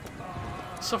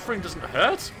 Suffering doesn't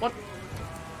hurt. What?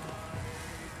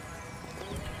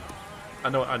 I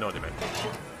know what you meant.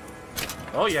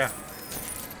 Oh yeah.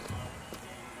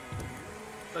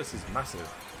 This is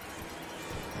massive.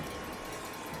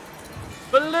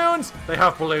 Balloons. They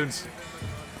have balloons.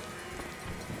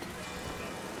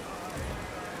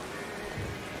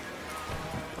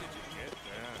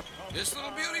 This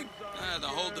little beauty? The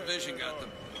whole division got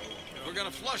them. If we're gonna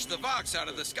flush the Vox out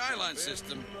of the Skyline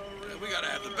system, we gotta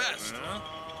have the best.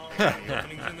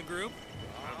 Openings in the group?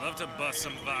 I'd love to bust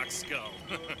some Vox skull.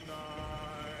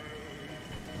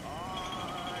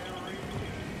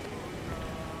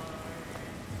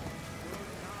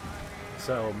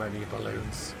 So many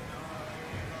balloons.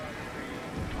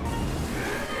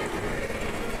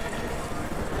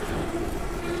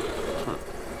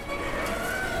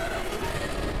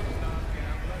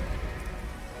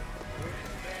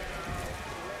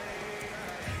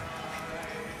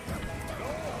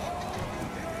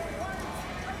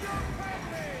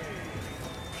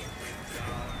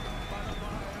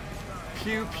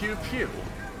 Pew, pew, pew.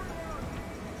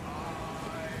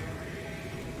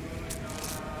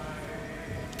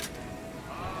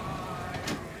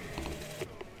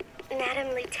 Madam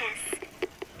Lutece,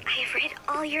 I have read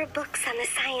all your books on the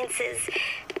sciences.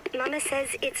 Mama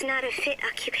says it's not a fit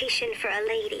occupation for a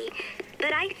lady,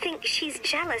 but I think she's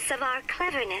jealous of our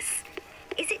cleverness.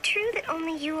 Is it true that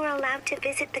only you are allowed to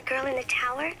visit the girl in the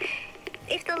tower?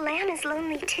 If the lamb is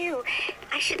lonely too,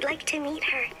 I should like to meet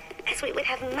her, as we would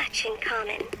have much in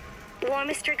common.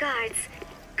 Warmest regards,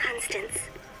 Constance.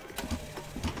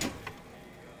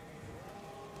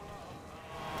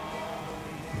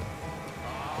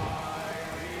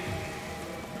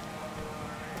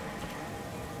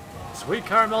 Sweet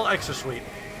caramel, extra sweet.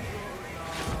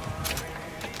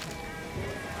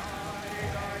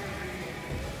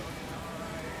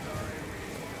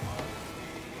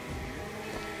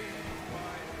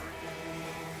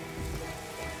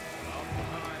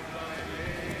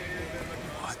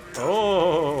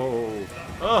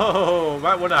 Oh,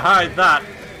 might want to hide that.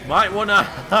 Might want to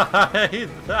hide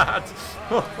that.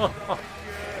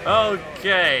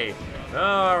 Okay.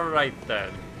 All right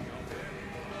then.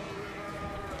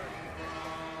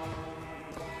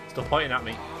 Stop pointing at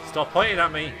me. Stop pointing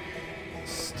at me.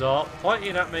 Stop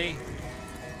pointing at me.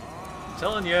 I'm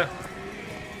telling you.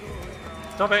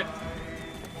 Stop it.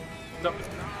 Stop.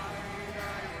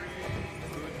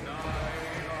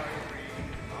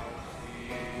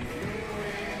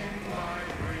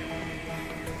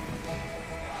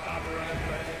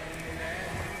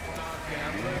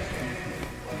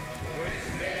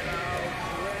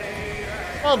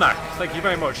 Well, Mac, thank you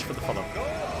very much for the follow.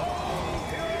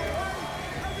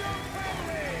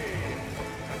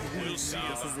 We'll see.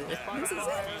 This is it. This is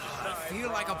it. I feel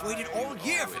like I've waited all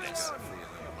year for this.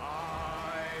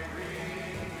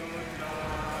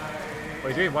 What are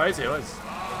you doing? Why is it?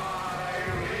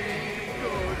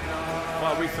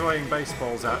 What are we throwing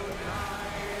baseballs at?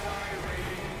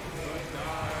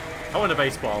 I want a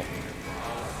baseball.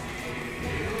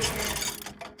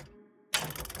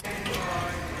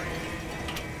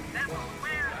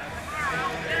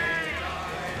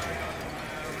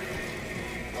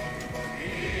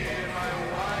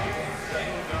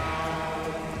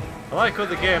 I like what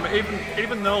the game,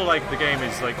 even though like the game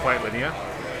is like quite linear,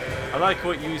 I like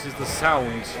how it uses the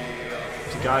sound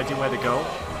to guide you where to go.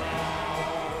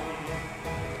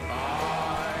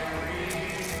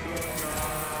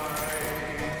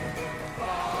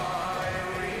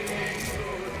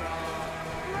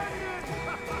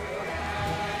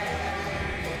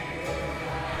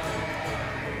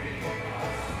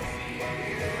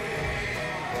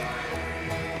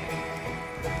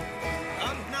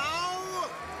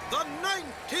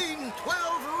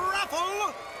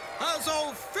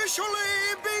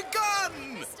 officially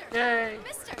begun! Mister! Yay!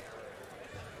 Mister!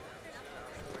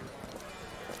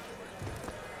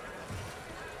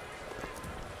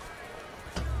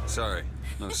 Sorry,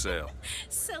 no sale.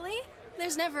 Silly.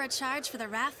 There's never a charge for the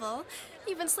raffle.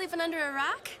 You've been sleeping under a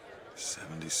rock?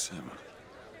 77.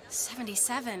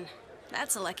 77.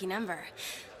 That's a lucky number.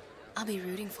 I'll be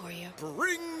rooting for you.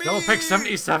 Bring me Don't pick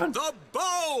 77. the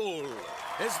bowl!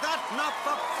 Is that not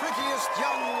the prettiest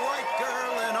young white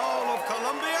girl in all of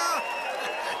Columbia?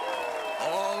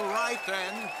 All right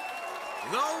then.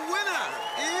 The winner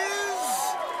is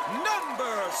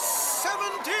number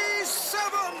 77!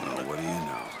 Oh, what do you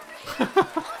know?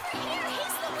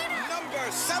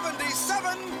 Number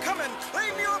 77, come and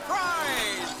claim your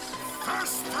prize!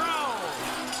 First throw!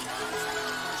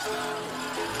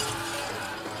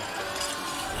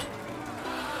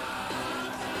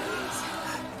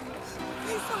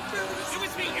 It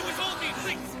was me! It was all me!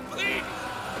 Please! Please!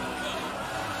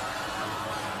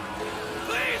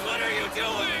 Please, what are you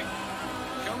doing?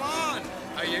 Come on!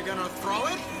 Are you gonna throw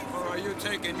it? Or are you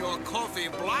taking your coffee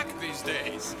black these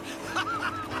days? No,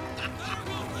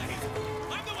 please!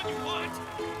 I'm the one you want!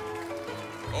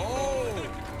 Oh!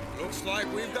 Looks like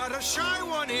we've got a shy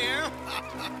one here.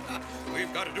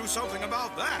 We've got to do something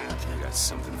about that. I got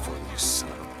something for you, son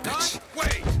of a bitch.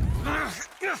 Wait!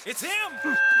 It's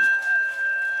him!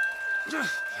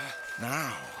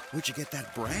 Now, where'd you get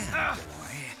that brand,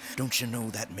 boy? Don't you know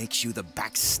that makes you the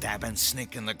backstabbing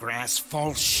snake in the grass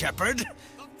false shepherd?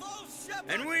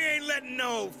 And we ain't letting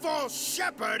no false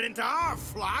shepherd into our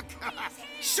flock.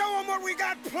 Show them what we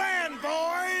got planned,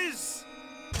 boys!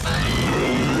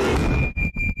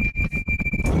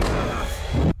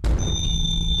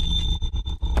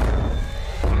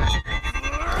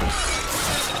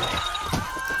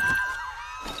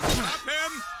 Stop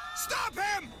him! Stop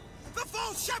him! The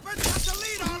false shepherds have to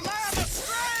lead our lamb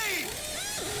astray!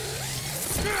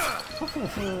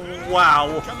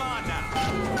 Wow. Come on now.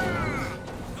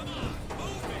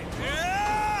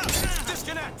 Yeah!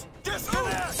 Disconnect!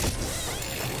 Disconnect!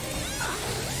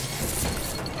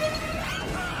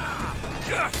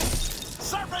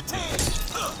 Serpentine!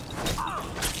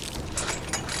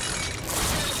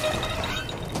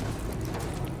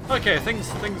 Okay, things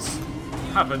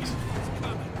happened.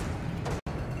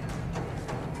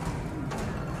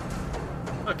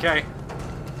 Okay.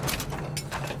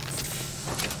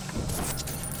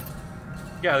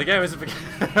 Yeah, the game isn't beginning.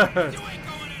 Get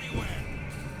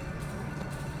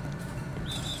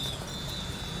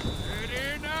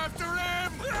in after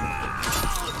him!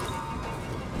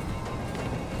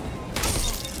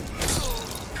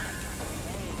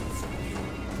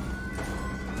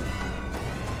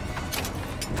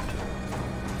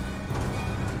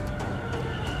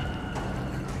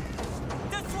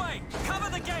 This way! Cover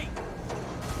the gate!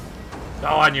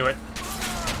 Oh, I knew it.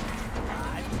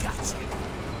 I've got you.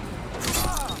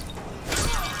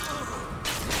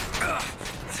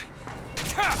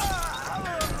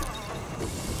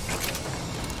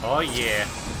 Oh yeah.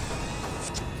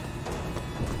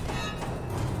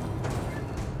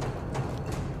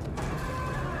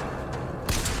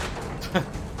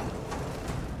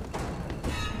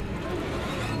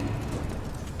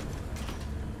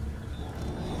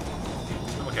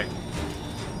 Okay.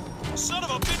 Son of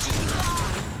a bitch!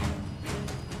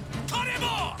 Cut him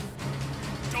off!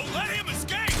 Don't let him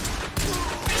escape!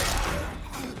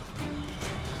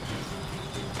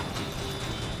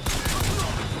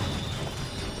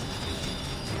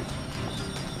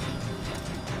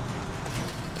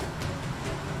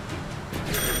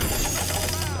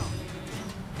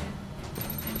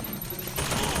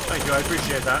 Thank you, I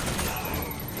appreciate that.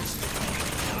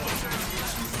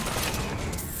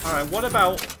 Alright, what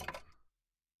about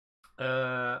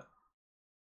the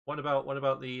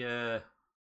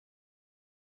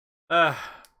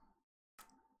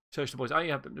Church the Boys?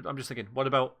 I'm just thinking, what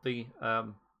about the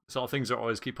sort of things that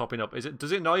always keep popping up? Does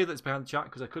it annoy you that it's behind the chat?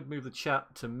 Because I could move the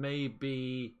chat to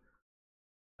maybe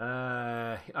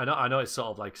I know it's sort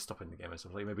of like stopping the game or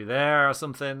something. Maybe there or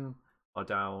something. Or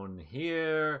down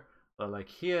here. Or like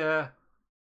here.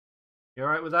 You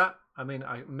alright with that? I mean,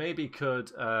 I maybe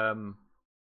could they're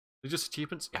just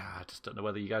achievements? Yeah, I just don't know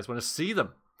whether you guys want to see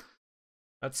them.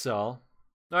 That's all.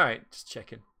 Alright, just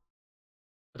checking.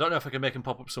 I don't know if I can make them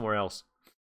pop up somewhere else.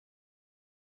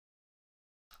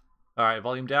 Alright,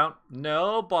 volume down.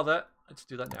 No bother. Let's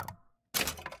do that now.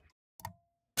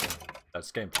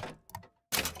 That's gameplay.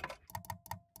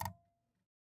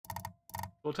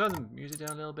 We'll turn the music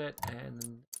down a little bit and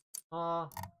then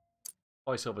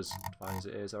voiceover's fine as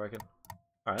it is, I reckon.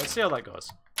 Alright, let's see how that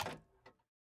goes.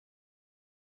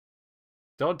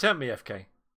 Don't tempt me, FK.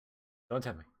 Don't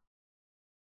tempt me.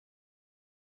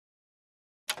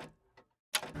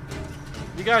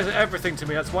 You guys are everything to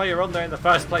me. That's why you're on there in the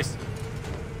first place.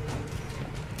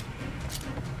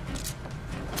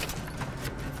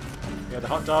 Yeah, the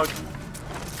hot dog.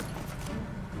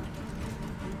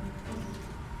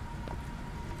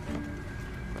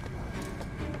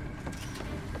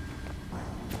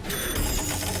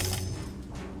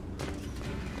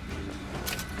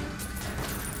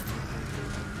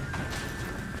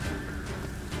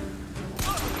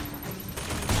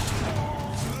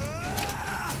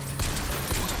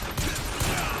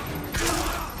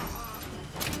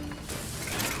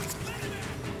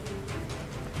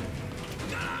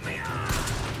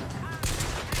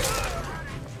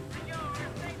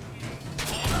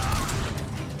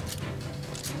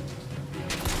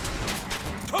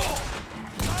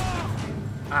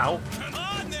 Ow.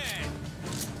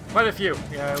 Quite a few.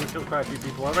 Yeah, we killed quite a few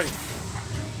people already.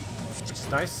 Which is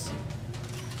nice.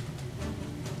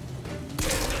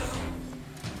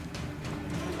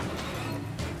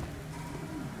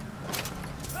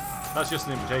 That's just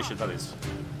an invitation, that is.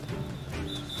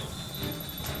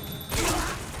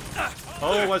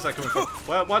 Oh, where's that coming from?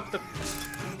 Where, what the?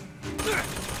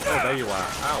 Oh, there you are.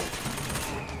 Ow.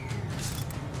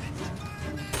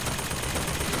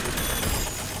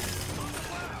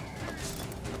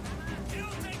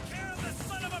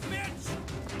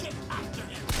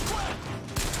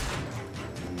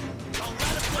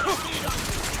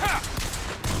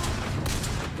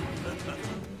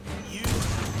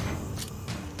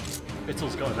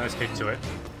 Bittle's got a nice kick to it.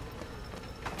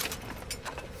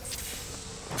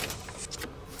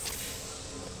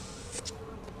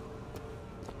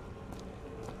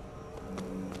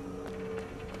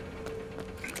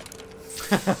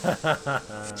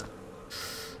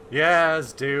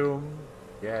 Yes, Doom.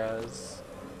 Yes.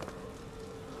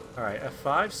 Alright,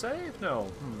 F5 save? No.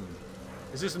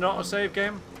 Is this an autosave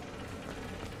game?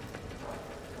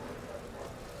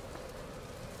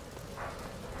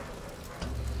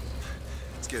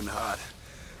 It's getting hot.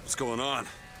 What's going on?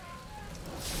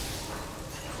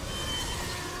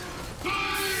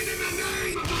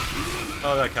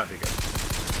 Oh, that can't be good.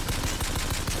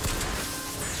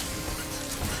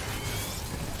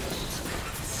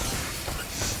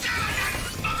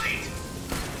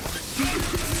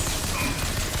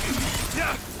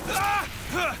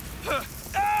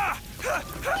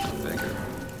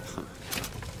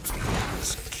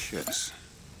 This kiss.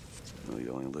 Well,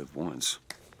 you only live once.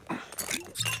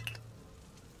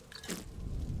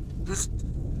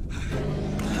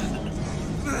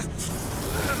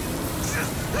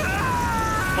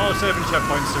 Oh, saving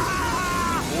checkpoints too.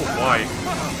 Oh, why?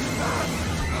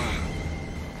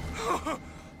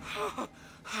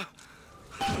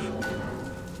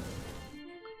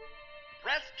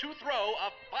 Press to throw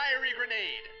a fiery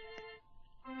grenade.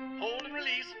 Hold and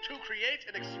release to create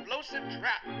an explosive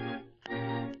trap.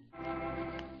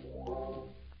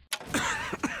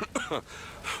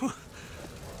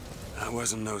 That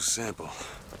wasn't no sample.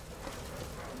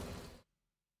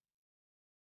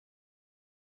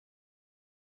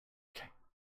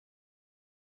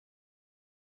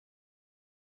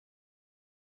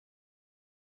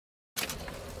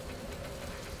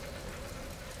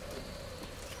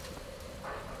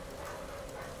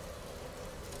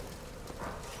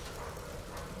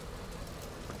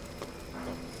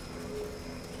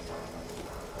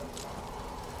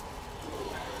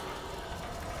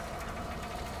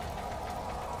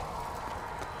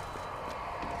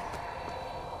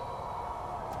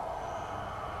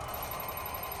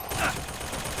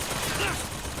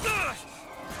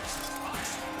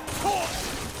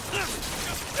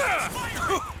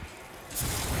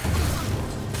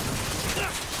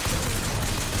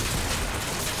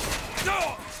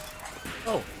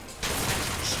 Oh,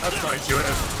 that's not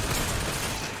intuitive.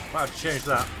 Might have to change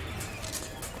that.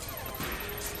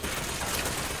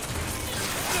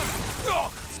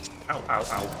 Ow, ow,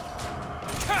 ow.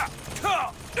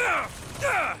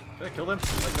 Did I kill them?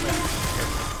 Okay.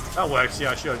 That works,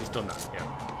 yeah, I should have just done that, yeah.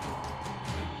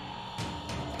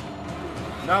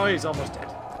 Now he's almost dead.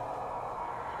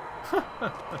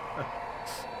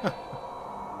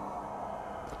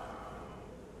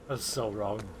 That's so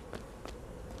wrong.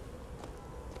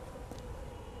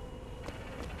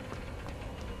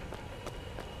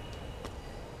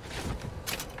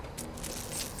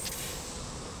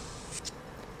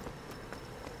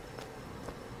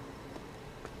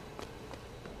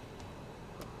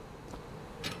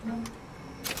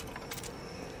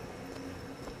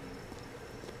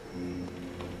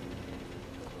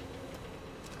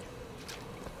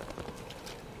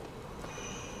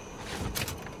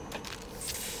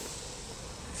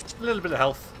 A little bit of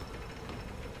health.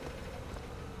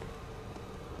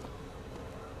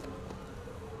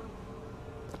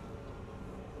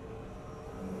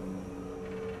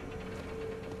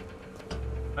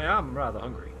 I am rather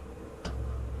hungry.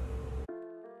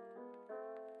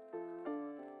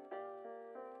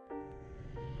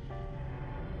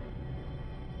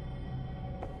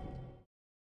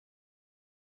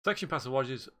 Section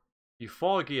passages, you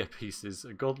 4 gear pieces,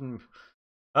 a golden.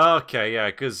 Okay,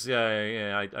 yeah, because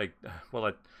I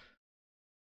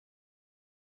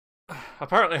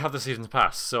apparently have the season's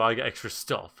pass, so I get extra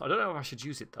stuff. I don't know if I should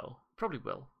use it though. Probably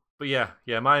will. But yeah,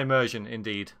 my immersion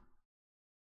indeed.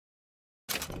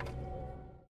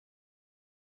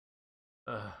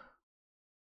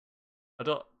 I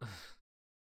don't.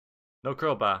 No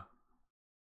crowbar.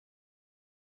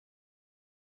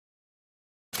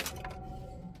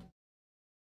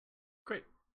 Great.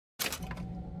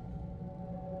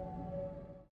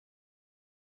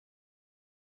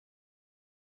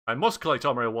 I must collect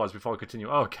all my rewards before I continue.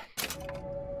 Oh, okay.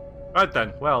 Right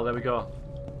then. Well, there we go.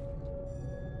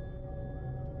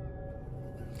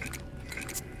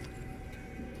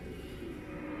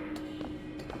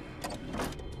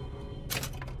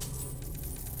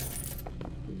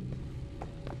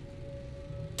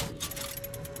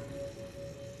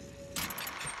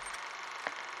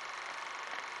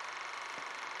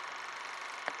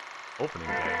 Opening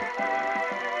day.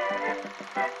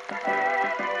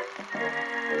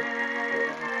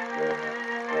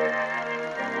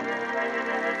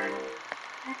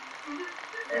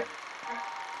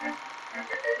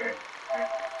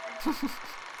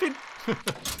 Fin.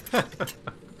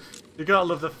 You gotta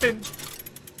love the fin.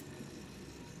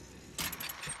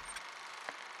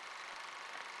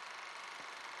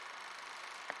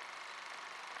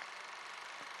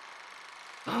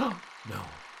 No.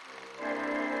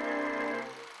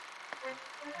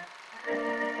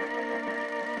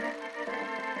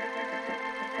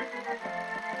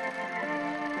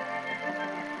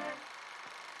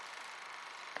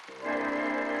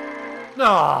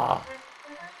 No.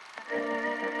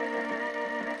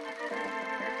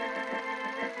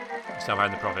 Still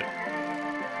behind the profit.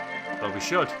 Well, we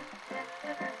should.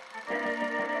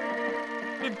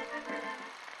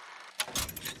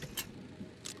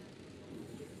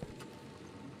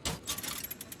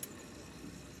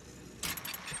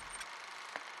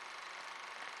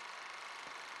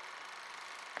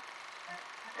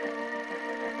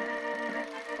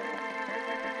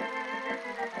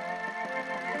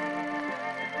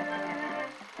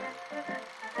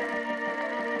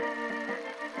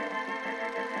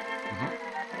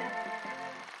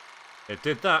 It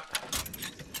did that.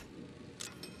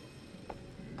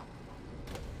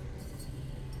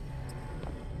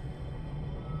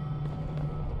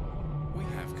 We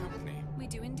have company. We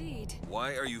do indeed.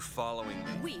 Why are you following me?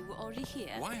 We were already here.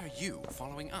 Why are you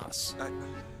following us?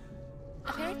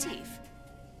 Aperitif.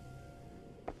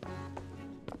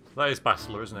 That is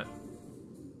Bachelor, isn't it?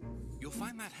 You'll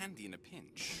find that handy in a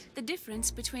pinch. The difference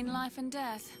between life and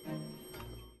death.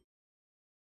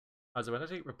 As a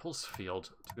magnetic repulse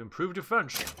field to improve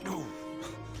defense. No.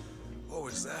 What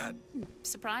was that?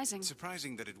 Surprising.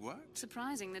 Surprising that it worked?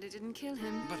 Surprising that it didn't kill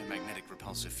him. But a magnetic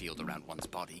repulsive field around one's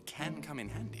body can come in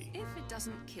handy. If it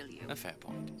doesn't kill you. A fair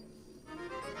point.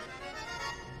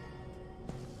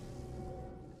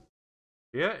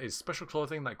 Gear is special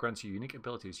clothing that grants you unique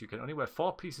abilities. You can only wear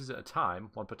 4 pieces at a time,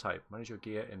 1 per type. Manage your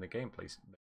gear in the gameplay.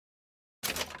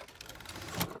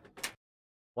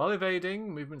 While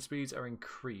evading, movement speeds are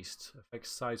increased.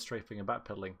 Affects side strafing and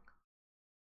backpedaling.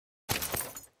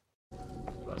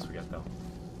 What else we get though?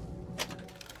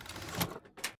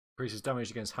 Increases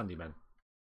damage against handymen.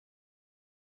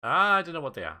 I don't know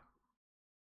what they are.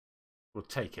 We'll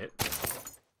take it.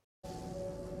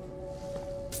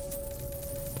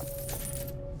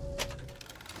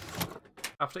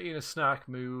 After eating a snack,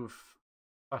 move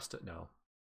faster. No.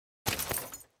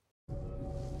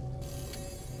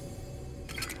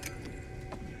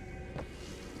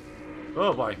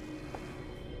 Oh boy.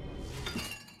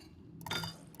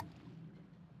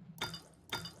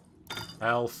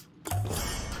 Health.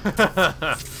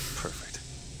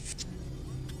 Perfect.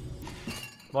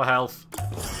 More health.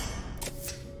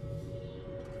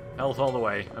 Health all the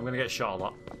way. I'm gonna get shot a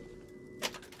lot.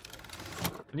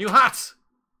 A new hat!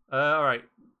 Alright.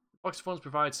 Box of funds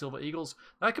provide silver eagles.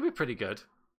 That could be pretty good.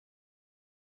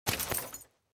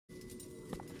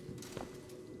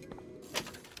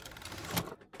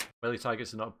 Melee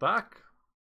targets are not back.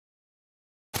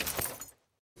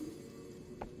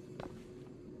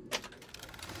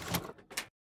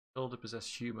 Kill the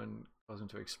possessed human, cause them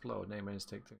to explode. Name and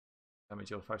take the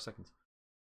damage over 5 seconds.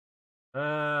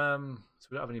 So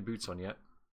we don't have any boots on yet.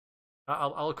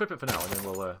 I'll equip it for now, and then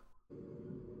we'll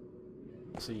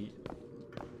see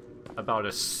about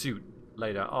a suit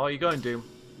later. Oh, you going, Doom?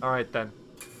 All right then.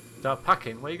 Start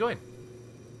packing. Where are you going?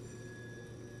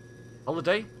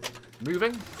 Holiday.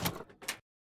 Moving.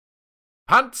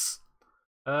 Pants!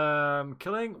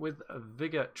 Killing with a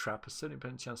vigor trap has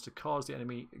 70% chance to cause the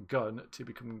enemy gun to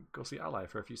become a ghostly ally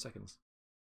for a few seconds.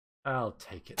 I'll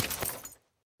take it.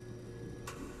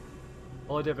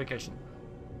 Holiday vacation.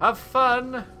 Have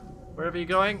fun! Wherever you're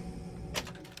going.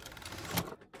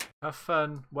 Have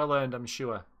fun. Well earned, I'm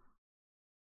sure.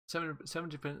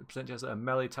 70% chance that a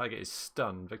melee target is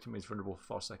stunned. Victim is vulnerable for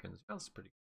 4 seconds. That's pretty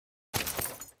good.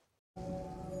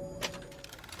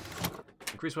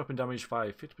 Increase weapon damage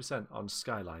by 50% on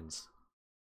skylines.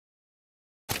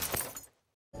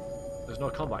 There's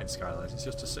no combat in skylines, it's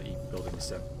just a city building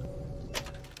sim.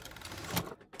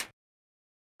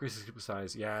 Increase the super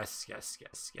size. Yes, yes,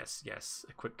 yes, yes, yes.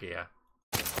 Equip gear.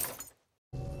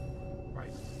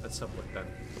 Right, let's have a look then.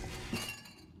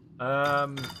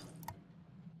 Alright,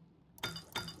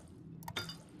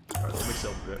 let me mix it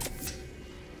up a bit.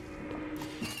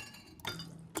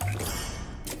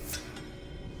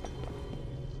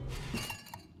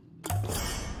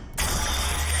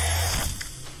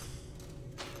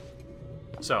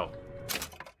 So,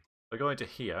 we're going to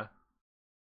here.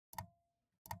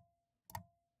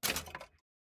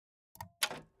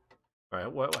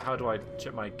 Alright, how do I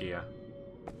check my gear?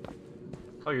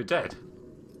 Oh, you're dead.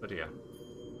 Oh dear.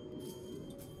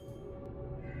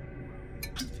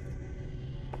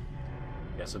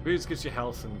 Yeah, so booze gives you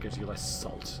health and gives you less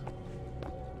salt.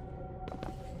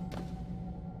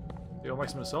 Your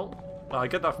maximum salt? Well, I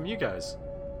get that from you guys.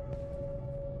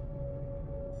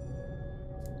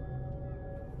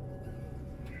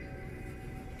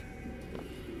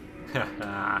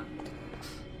 Haha.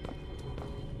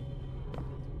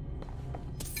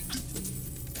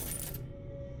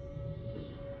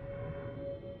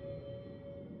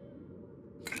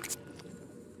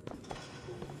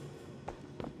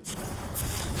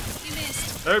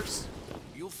 Oops.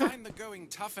 You'll find the going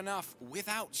tough enough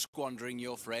without squandering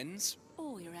your friends.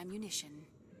 Or your ammunition.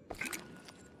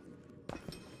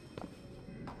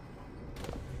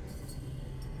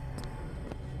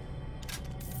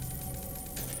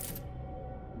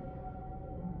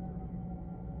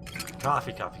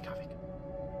 Coffee, coffee, coffee.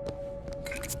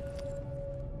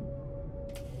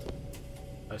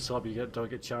 Assault, you don't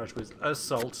get charged with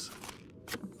assault.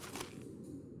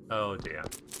 Oh dear.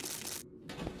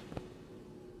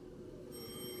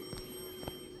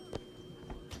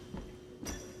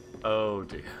 Oh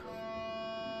dear.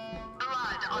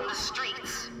 Blood on the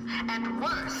streets. And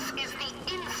worse is the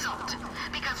insult.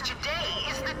 Because today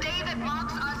is the day that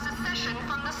marks our secession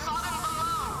from the Sodom below.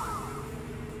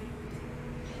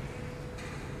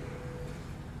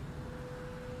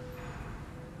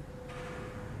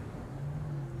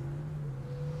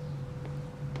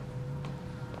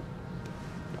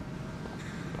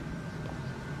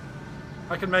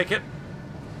 I can make it.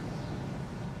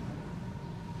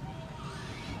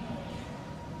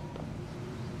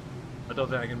 I don't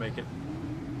think I can make it.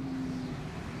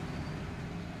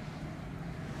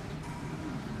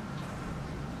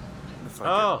 If I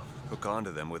could hook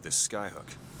onto them with this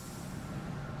skyhook.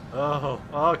 Oh,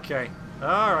 okay.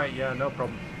 Alright, yeah, no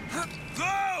problem.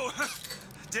 Whoa!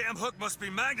 Damn hook must be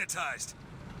magnetized.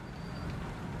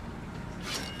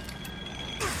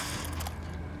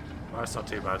 Oh, that's not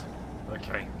too bad.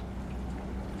 Okay.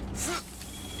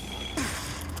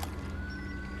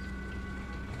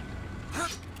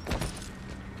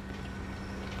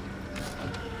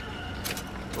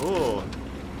 Oh,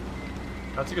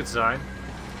 that's a good sign.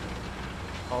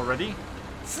 Already?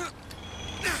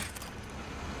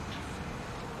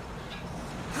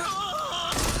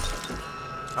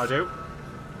 I'll do.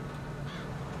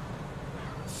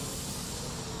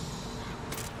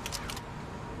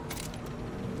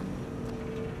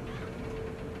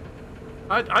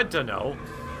 I don't know.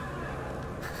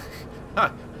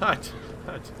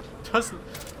 Doesn't.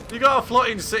 You got a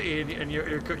floating city and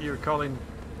you're calling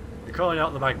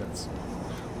out the magnets.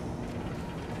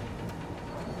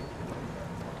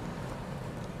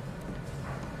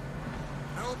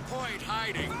 No point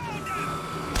hiding.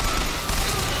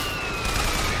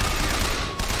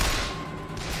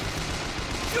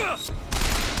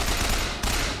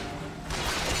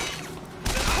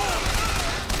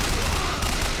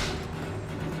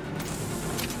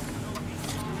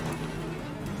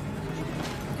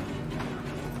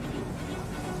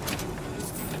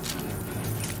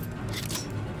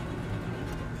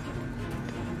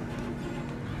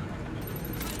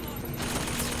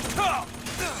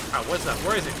 What's that?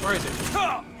 Where is it? Where is it?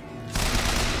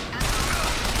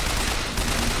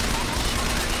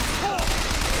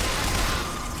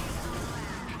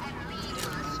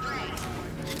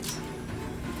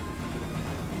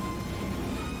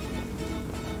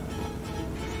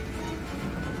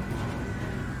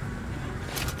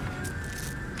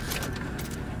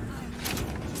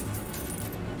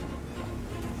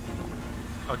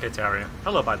 Okay, Taria.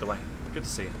 Hello, by the way. Good to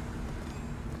see you.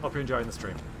 Hope you're enjoying the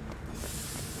stream.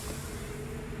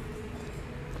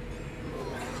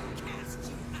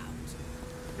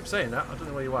 Keep saying that. I don't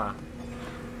know where you are.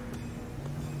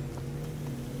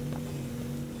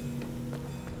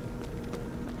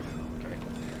 Okay.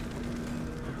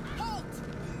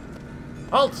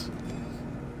 Halt!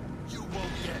 You won't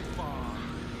get far.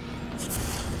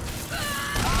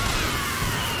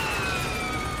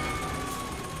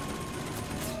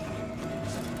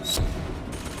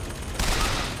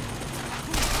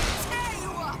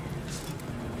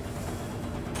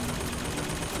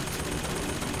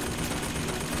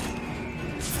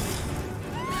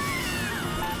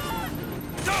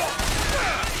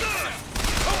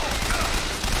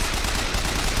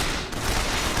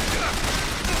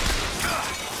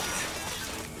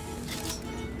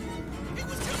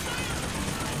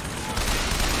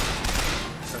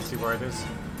 Where it is.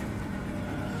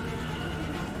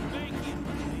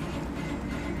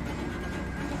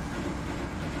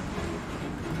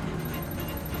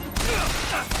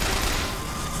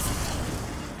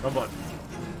 Come on.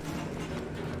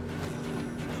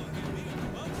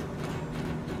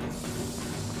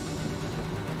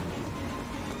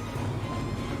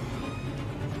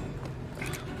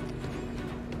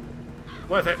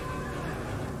 Worth it.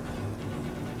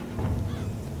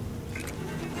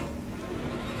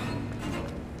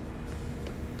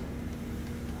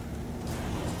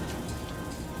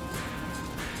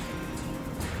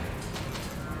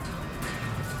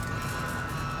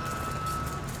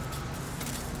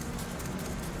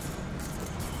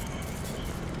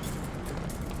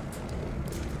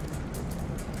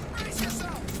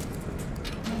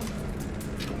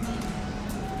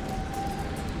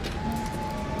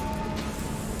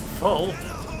 Full?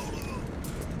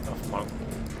 Oh, fuck.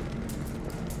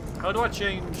 How do I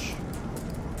change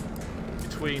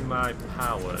between my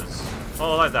powers?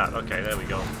 Oh, like that. Okay, there we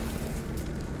go.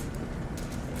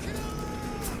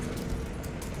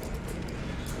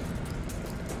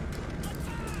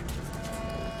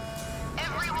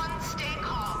 Everyone stay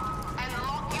calm and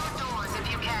lock your doors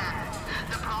if you can.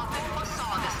 The prophet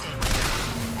foresaw this day,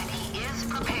 and he is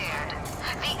prepared.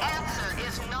 The answer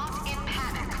is not in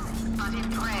panic, but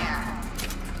in prayer.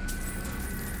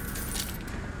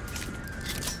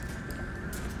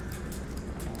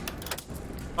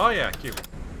 Oh yeah, cute.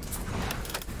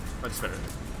 I just better.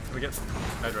 Can we get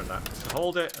better at that? So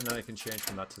hold it, and then I can change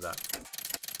from that to that.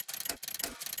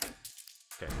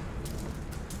 Okay.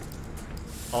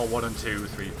 All 1 and 2,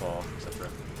 3, 4, etc.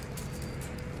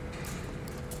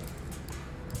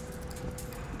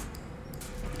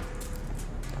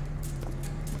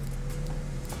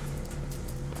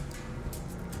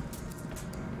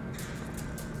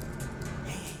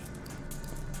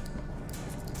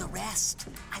 The rest.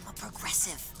 I'm a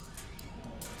progressive.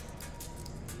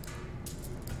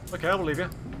 Okay, I'll believe you.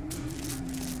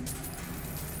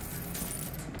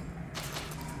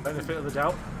 Benefit of the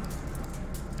doubt.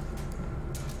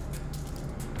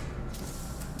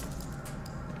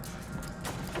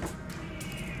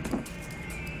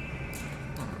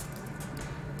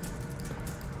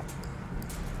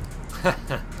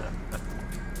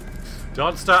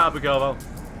 Don't start, Abigail.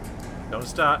 Don't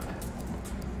start.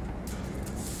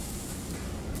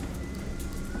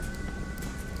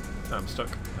 I'm stuck.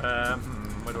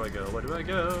 Where do I go? Where do I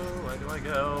go? Where do I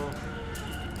go?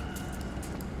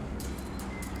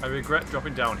 I regret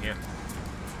dropping down here.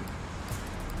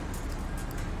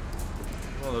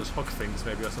 One of those hook things,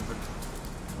 maybe, or something.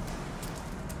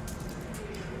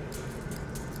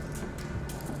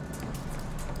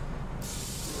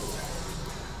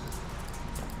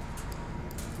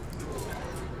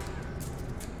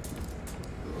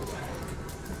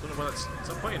 Don't know where that's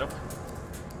pointing up.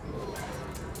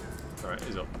 Alright,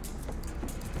 he's up.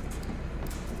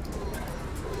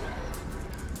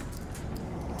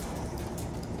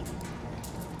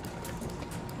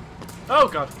 Oh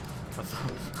god!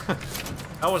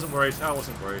 I wasn't worried. I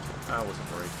wasn't worried. I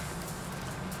wasn't worried.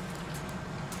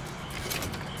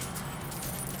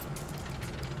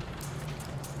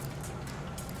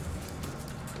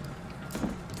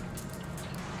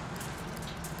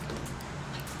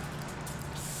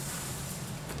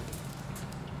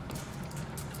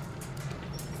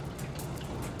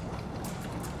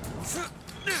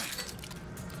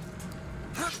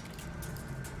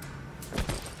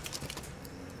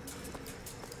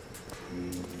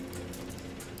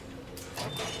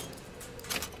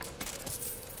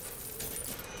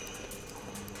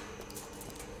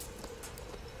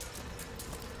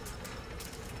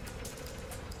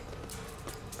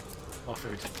 More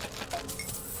food.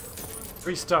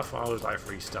 Free stuff. I always like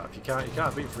free stuff. You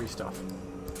can't beat free stuff.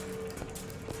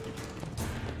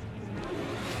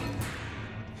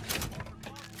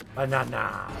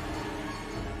 Banana.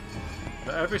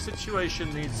 But every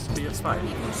situation needs to be a fight.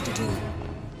 Supposed to do.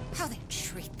 How they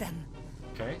treat them.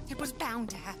 Okay. It was bound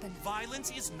to happen.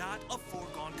 Violence is not a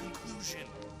foregone conclusion.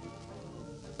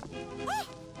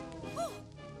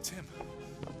 Tim,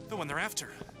 the one they're after.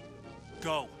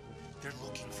 Go. They're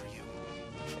looking for you.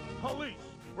 Police,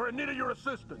 we're in need of your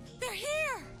assistance. They're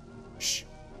here! Shh.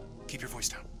 Keep your voice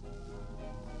down.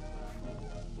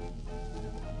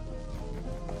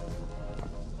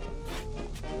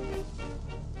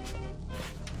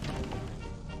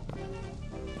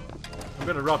 I'm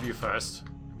gonna rob you first.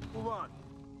 Move on.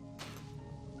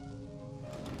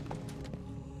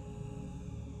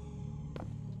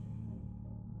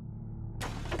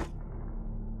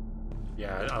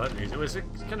 Yeah, I like the music.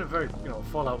 It's kind of very, you know,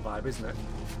 Fallout vibe, isn't it?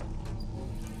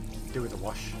 Do with the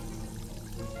wash.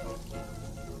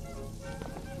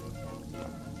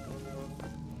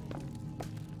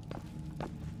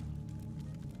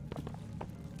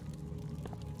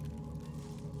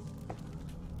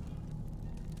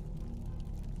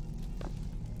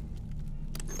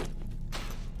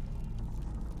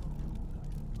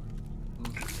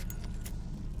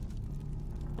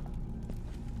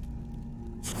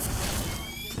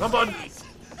 Come on!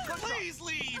 Please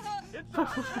leave! Get out!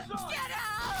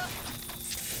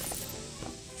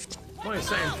 What are you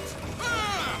saying?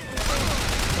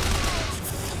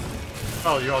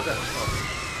 Oh, you're all dead. Oh.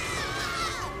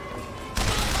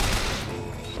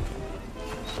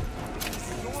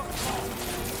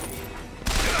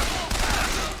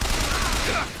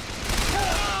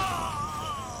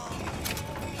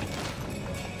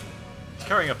 He's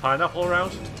carrying a pineapple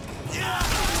around.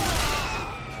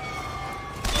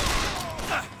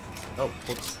 Oh,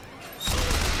 whoops.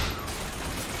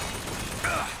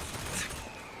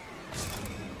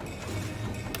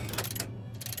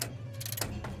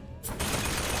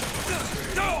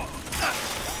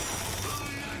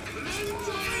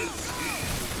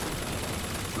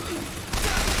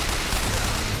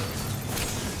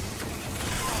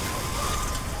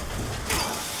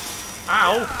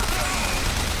 Ow!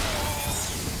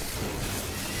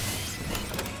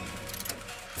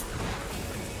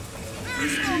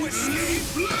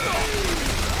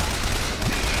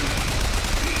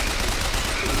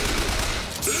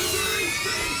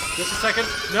 Just a second.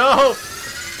 No!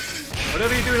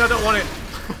 Whatever you're doing, I don't want it.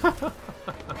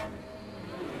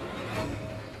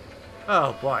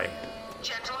 Oh boy.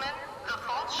 Gentlemen, the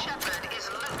false shepherd is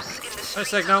loose in the Hi, streets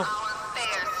Signal. of our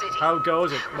fair city. How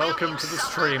goes it? Welcome to the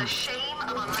stream. The shame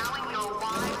of allowing your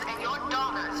wives and your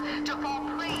daughters to fall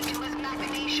prey to his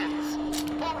machinations.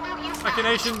 Or will you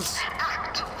Machinations.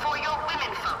 act for your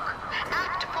womenfolk?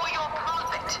 Act for your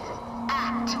profit.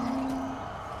 Act.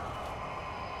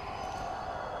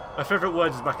 My favourite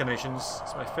word is machinations.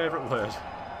 It's my favourite word.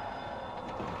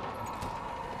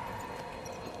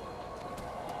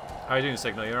 How you doing,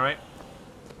 Signal? You alright?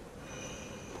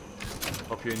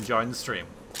 Hope you're enjoying the stream.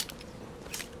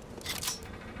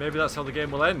 Maybe that's how the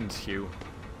game will end, Hugh.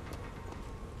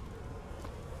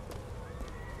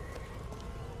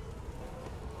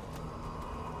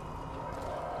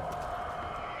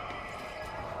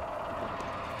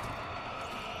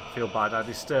 Feel bad, I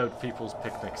disturbed people's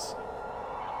picnics.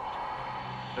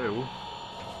 Ooh.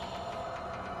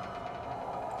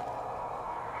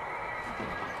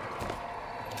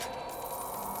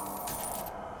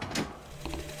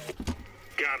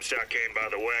 Comstock came by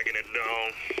the wagon at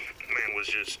dawn. Man was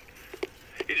just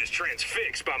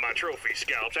transfixed by my trophy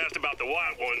scalps. Asked about the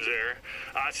white ones there.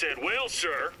 I said, well,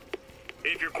 sir,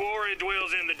 if your quarry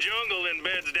dwells in the jungle and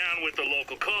beds down with the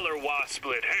local color, why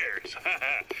split hairs?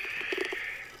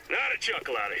 Not a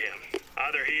chuckle out of him.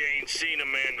 Either he ain't seen a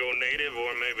man go native,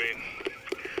 or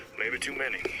maybe too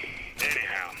many.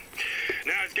 Anyhow,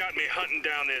 now he's got me hunting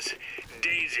down this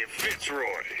Daisy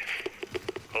Fitzroy.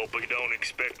 Hope he don't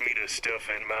expect me to stuff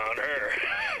and mount her.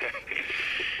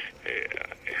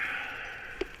 Yeah.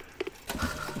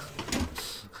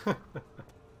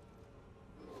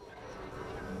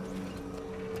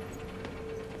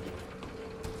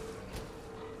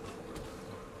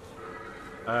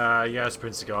 Yes,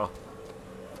 Prince Cigar.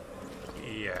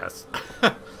 Yes.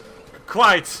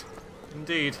 Quite!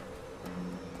 Indeed.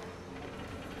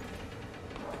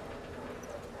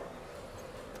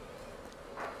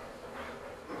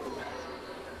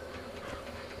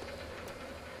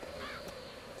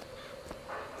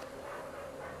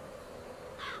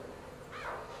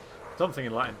 Something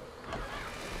in Latin.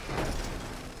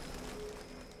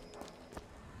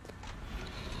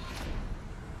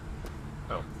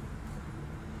 Oh.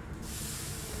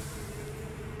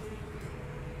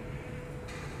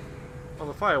 Well,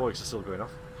 the fireworks are still going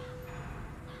off.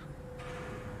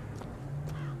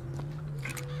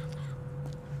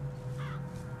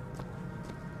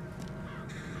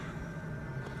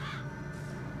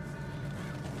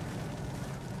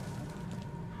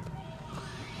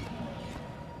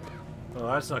 Oh,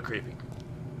 that's not creepy.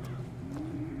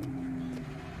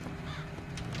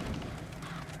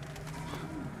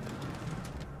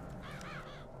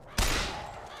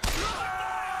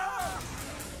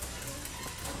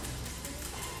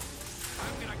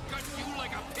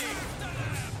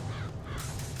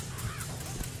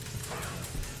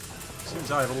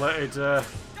 Seems I've alerted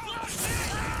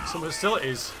some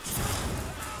hostilities.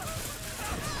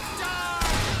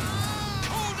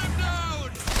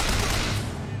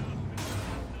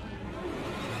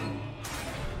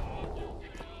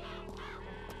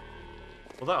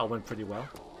 Well, that all went pretty well.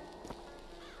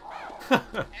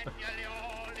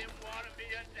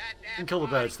 Can kill the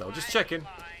birds though, just checking.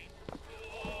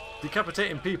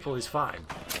 Decapitating people is fine.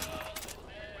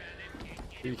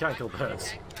 But you can't kill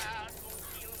birds.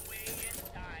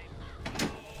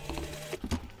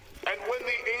 And when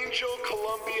the Angel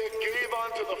Columbia gave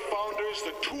unto the founders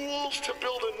the tools to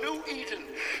build a new Eden,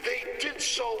 they did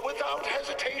so without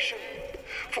hesitation.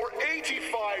 For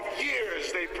 85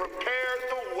 years they prepared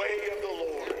the way of the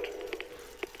Lord.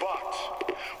 But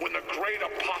when the great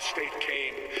apostate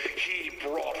came, he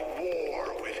brought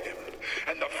war with him,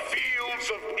 and the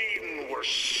fields of Eden were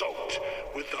soaked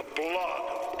with the blood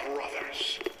of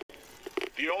brothers.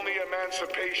 The only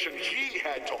emancipation he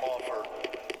had to offer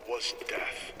was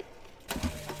death.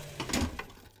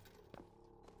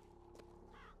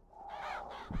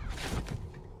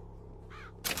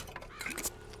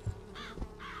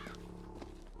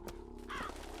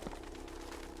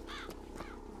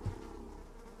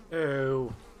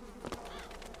 Oh.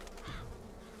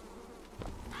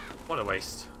 What a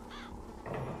waste.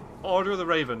 Order of the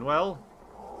Raven. Well,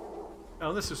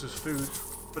 unless this was food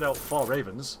put out for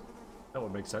ravens, that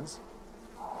would make sense.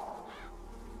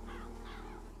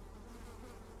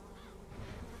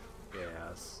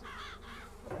 Yes.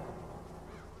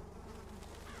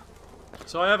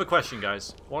 So I have a question,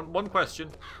 guys. One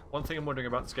question. One thing I'm wondering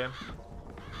about this game.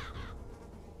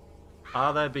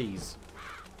 Are there bees?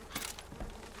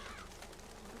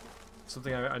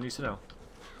 Something I need to know.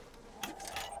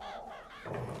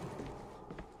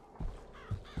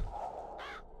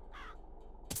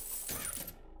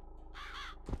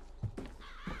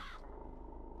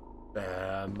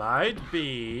 There might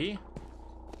be.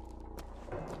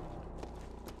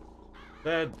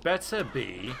 There'd better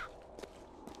be.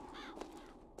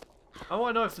 I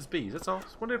want to know if there's bees, that's all.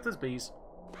 Just wonder if there's bees.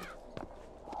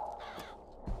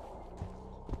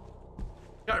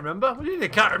 Can't remember? What do you mean I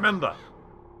can't remember?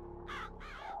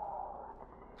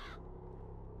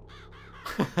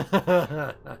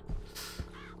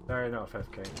 Fair enough,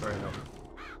 FK. Fair enough.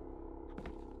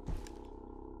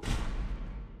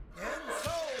 And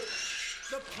so,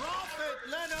 the prophet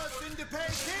led us into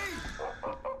Peking,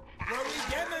 where we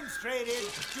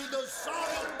demonstrated to the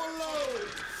Sodom below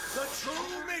the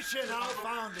true mission our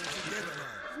founders had given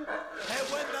us. And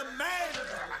when the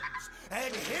mandarins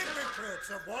and hypocrites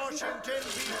of Washington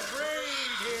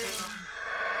betrayed him,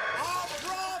 our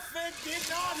prophet did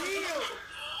not heal.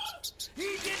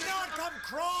 He did not come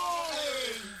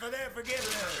crawling for their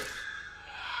forgiveness.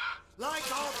 Like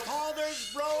our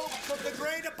fathers broke from the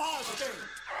great apostate,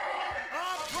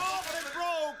 our prophet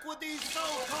broke with these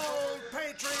so-called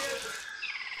patriots.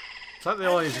 It's like they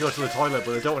all need to go to the toilet,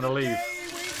 but they don't want to leave.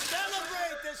 We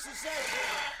celebrate this secession.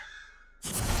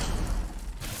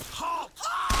 Halt!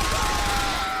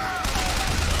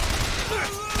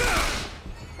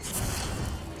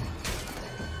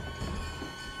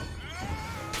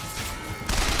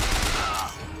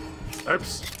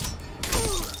 Oops.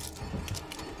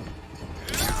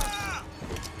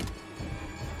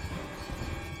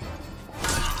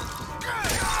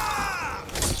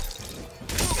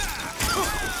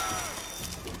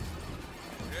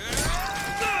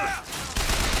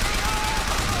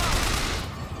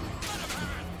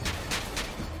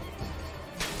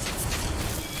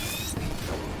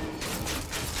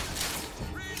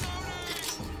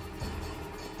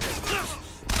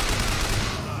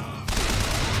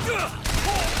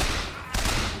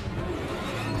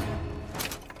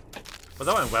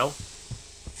 Well, that went well.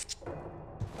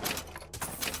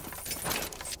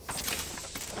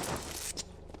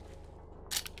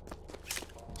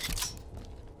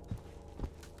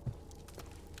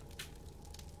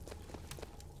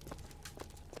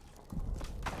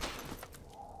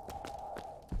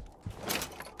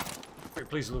 Pretty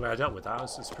pleased with the way I dealt with that.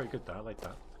 It's pretty good, that. I like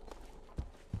that.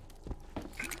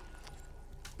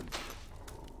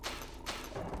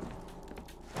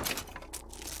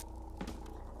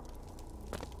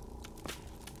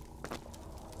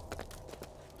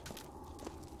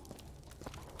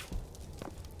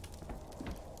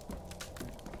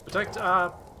 Protect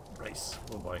our race.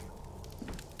 Oh boy.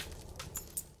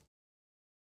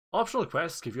 Optional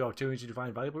quests give you opportunity to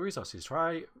find valuable resources.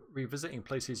 Try revisiting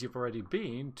places you've already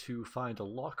been to find a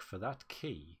lock for that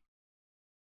key.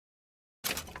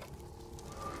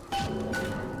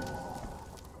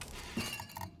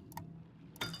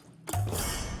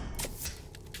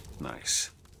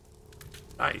 Nice.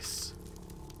 Nice.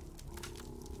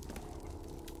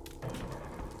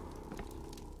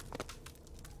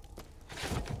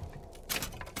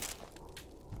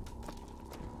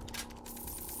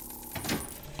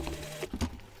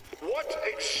 What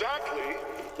exactly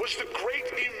was the great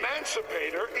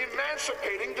emancipator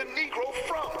emancipating the Negro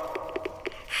from?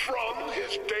 From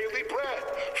his daily bread,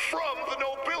 from the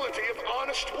nobility of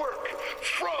honest work,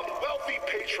 from wealthy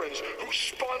patrons who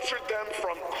sponsored them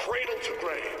from cradle to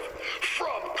grave,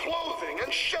 from clothing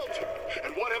and shelter.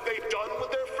 And what have they done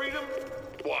with their freedom?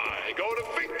 Why, go to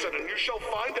Finkton and you shall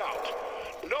find out.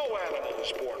 No animal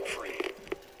is born free,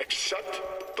 except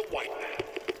the white man.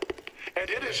 And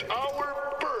it is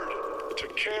our burden to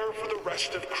care for the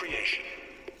rest of creation.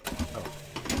 Oh.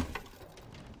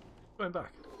 Going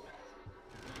back.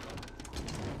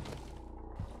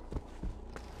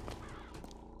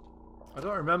 I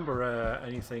don't remember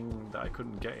anything that I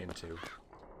couldn't get into.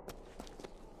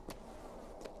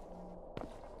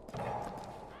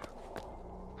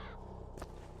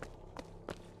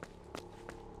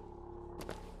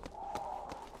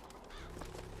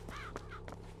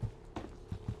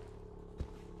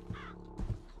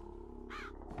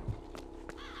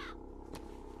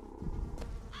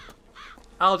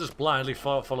 I'll just blindly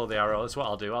follow the arrow. That's what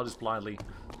I'll do. I'll just blindly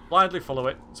follow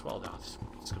it. That's what I'll do. I'm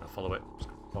just gonna follow it. Just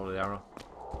gonna follow the arrow.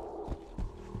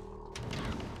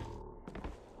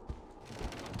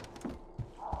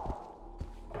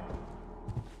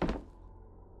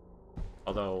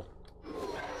 Although,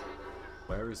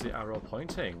 where is the arrow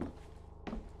pointing?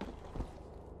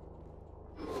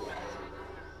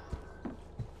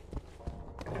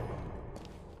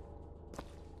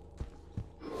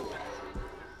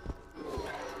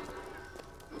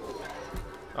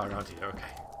 Oh, around here,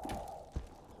 okay.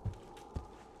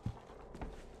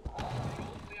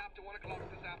 Shortly after 1 o'clock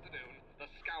this afternoon, the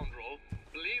scoundrel,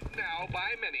 believed now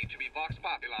by many to be Vox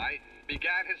Populi,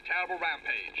 began his terrible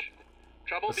rampage.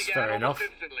 Trouble That's began fair enough. almost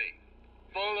instantly.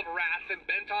 Full of wrath and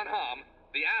bent on harm,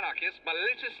 the anarchist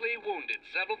maliciously wounded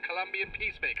several Colombian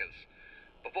peacemakers,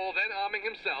 before then arming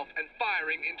himself and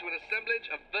firing into an assemblage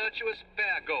of virtuous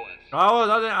fairgoers. Oh,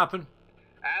 that didn't happen.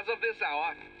 As of this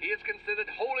hour, he is considered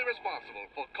wholly responsible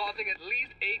for causing at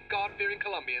least 8 God-fearing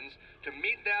Colombians to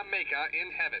meet their maker in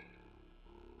heaven.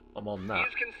 I'm on He that.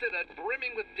 is considered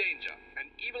brimming with danger and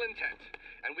evil intent,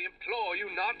 and we implore you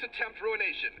not to tempt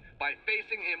ruination by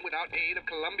facing him without aid of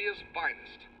Colombia's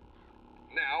finest.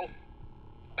 Now,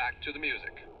 back to the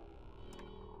music.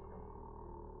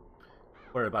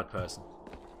 We're a bad person.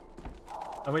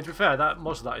 I mean, to be fair, that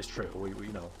most of that is true. We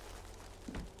you know,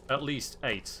 at least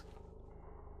 8.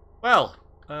 Well,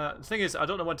 the thing is, I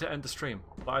don't know when to end the stream,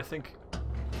 but I think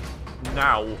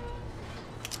now,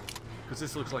 because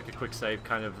this looks like a quick save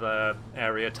kind of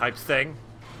area type thing.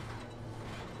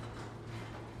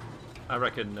 I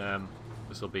reckon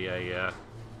this will be a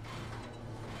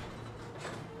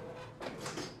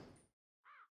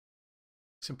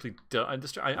simply done.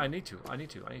 I need to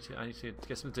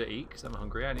get something to eat because I'm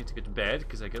hungry. I need to get to bed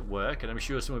because I get work, and I'm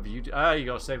sure some of you. Ah, you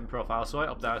go saving profile. So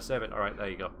up there, save it. All right, there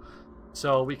you go.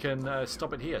 So we can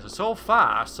stop it here. So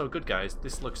far, so good, guys.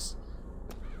 This looks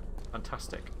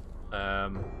fantastic.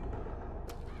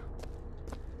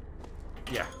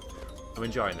 Yeah, I'm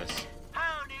enjoying this.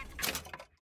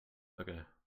 Okay.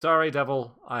 Sorry,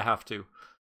 Devil. I have to.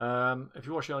 If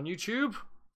you're watching on YouTube,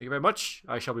 thank you very much.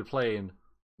 I shall be playing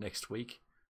next week.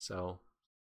 So,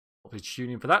 hopefully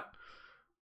tune in for that.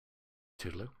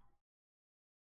 Toodaloo.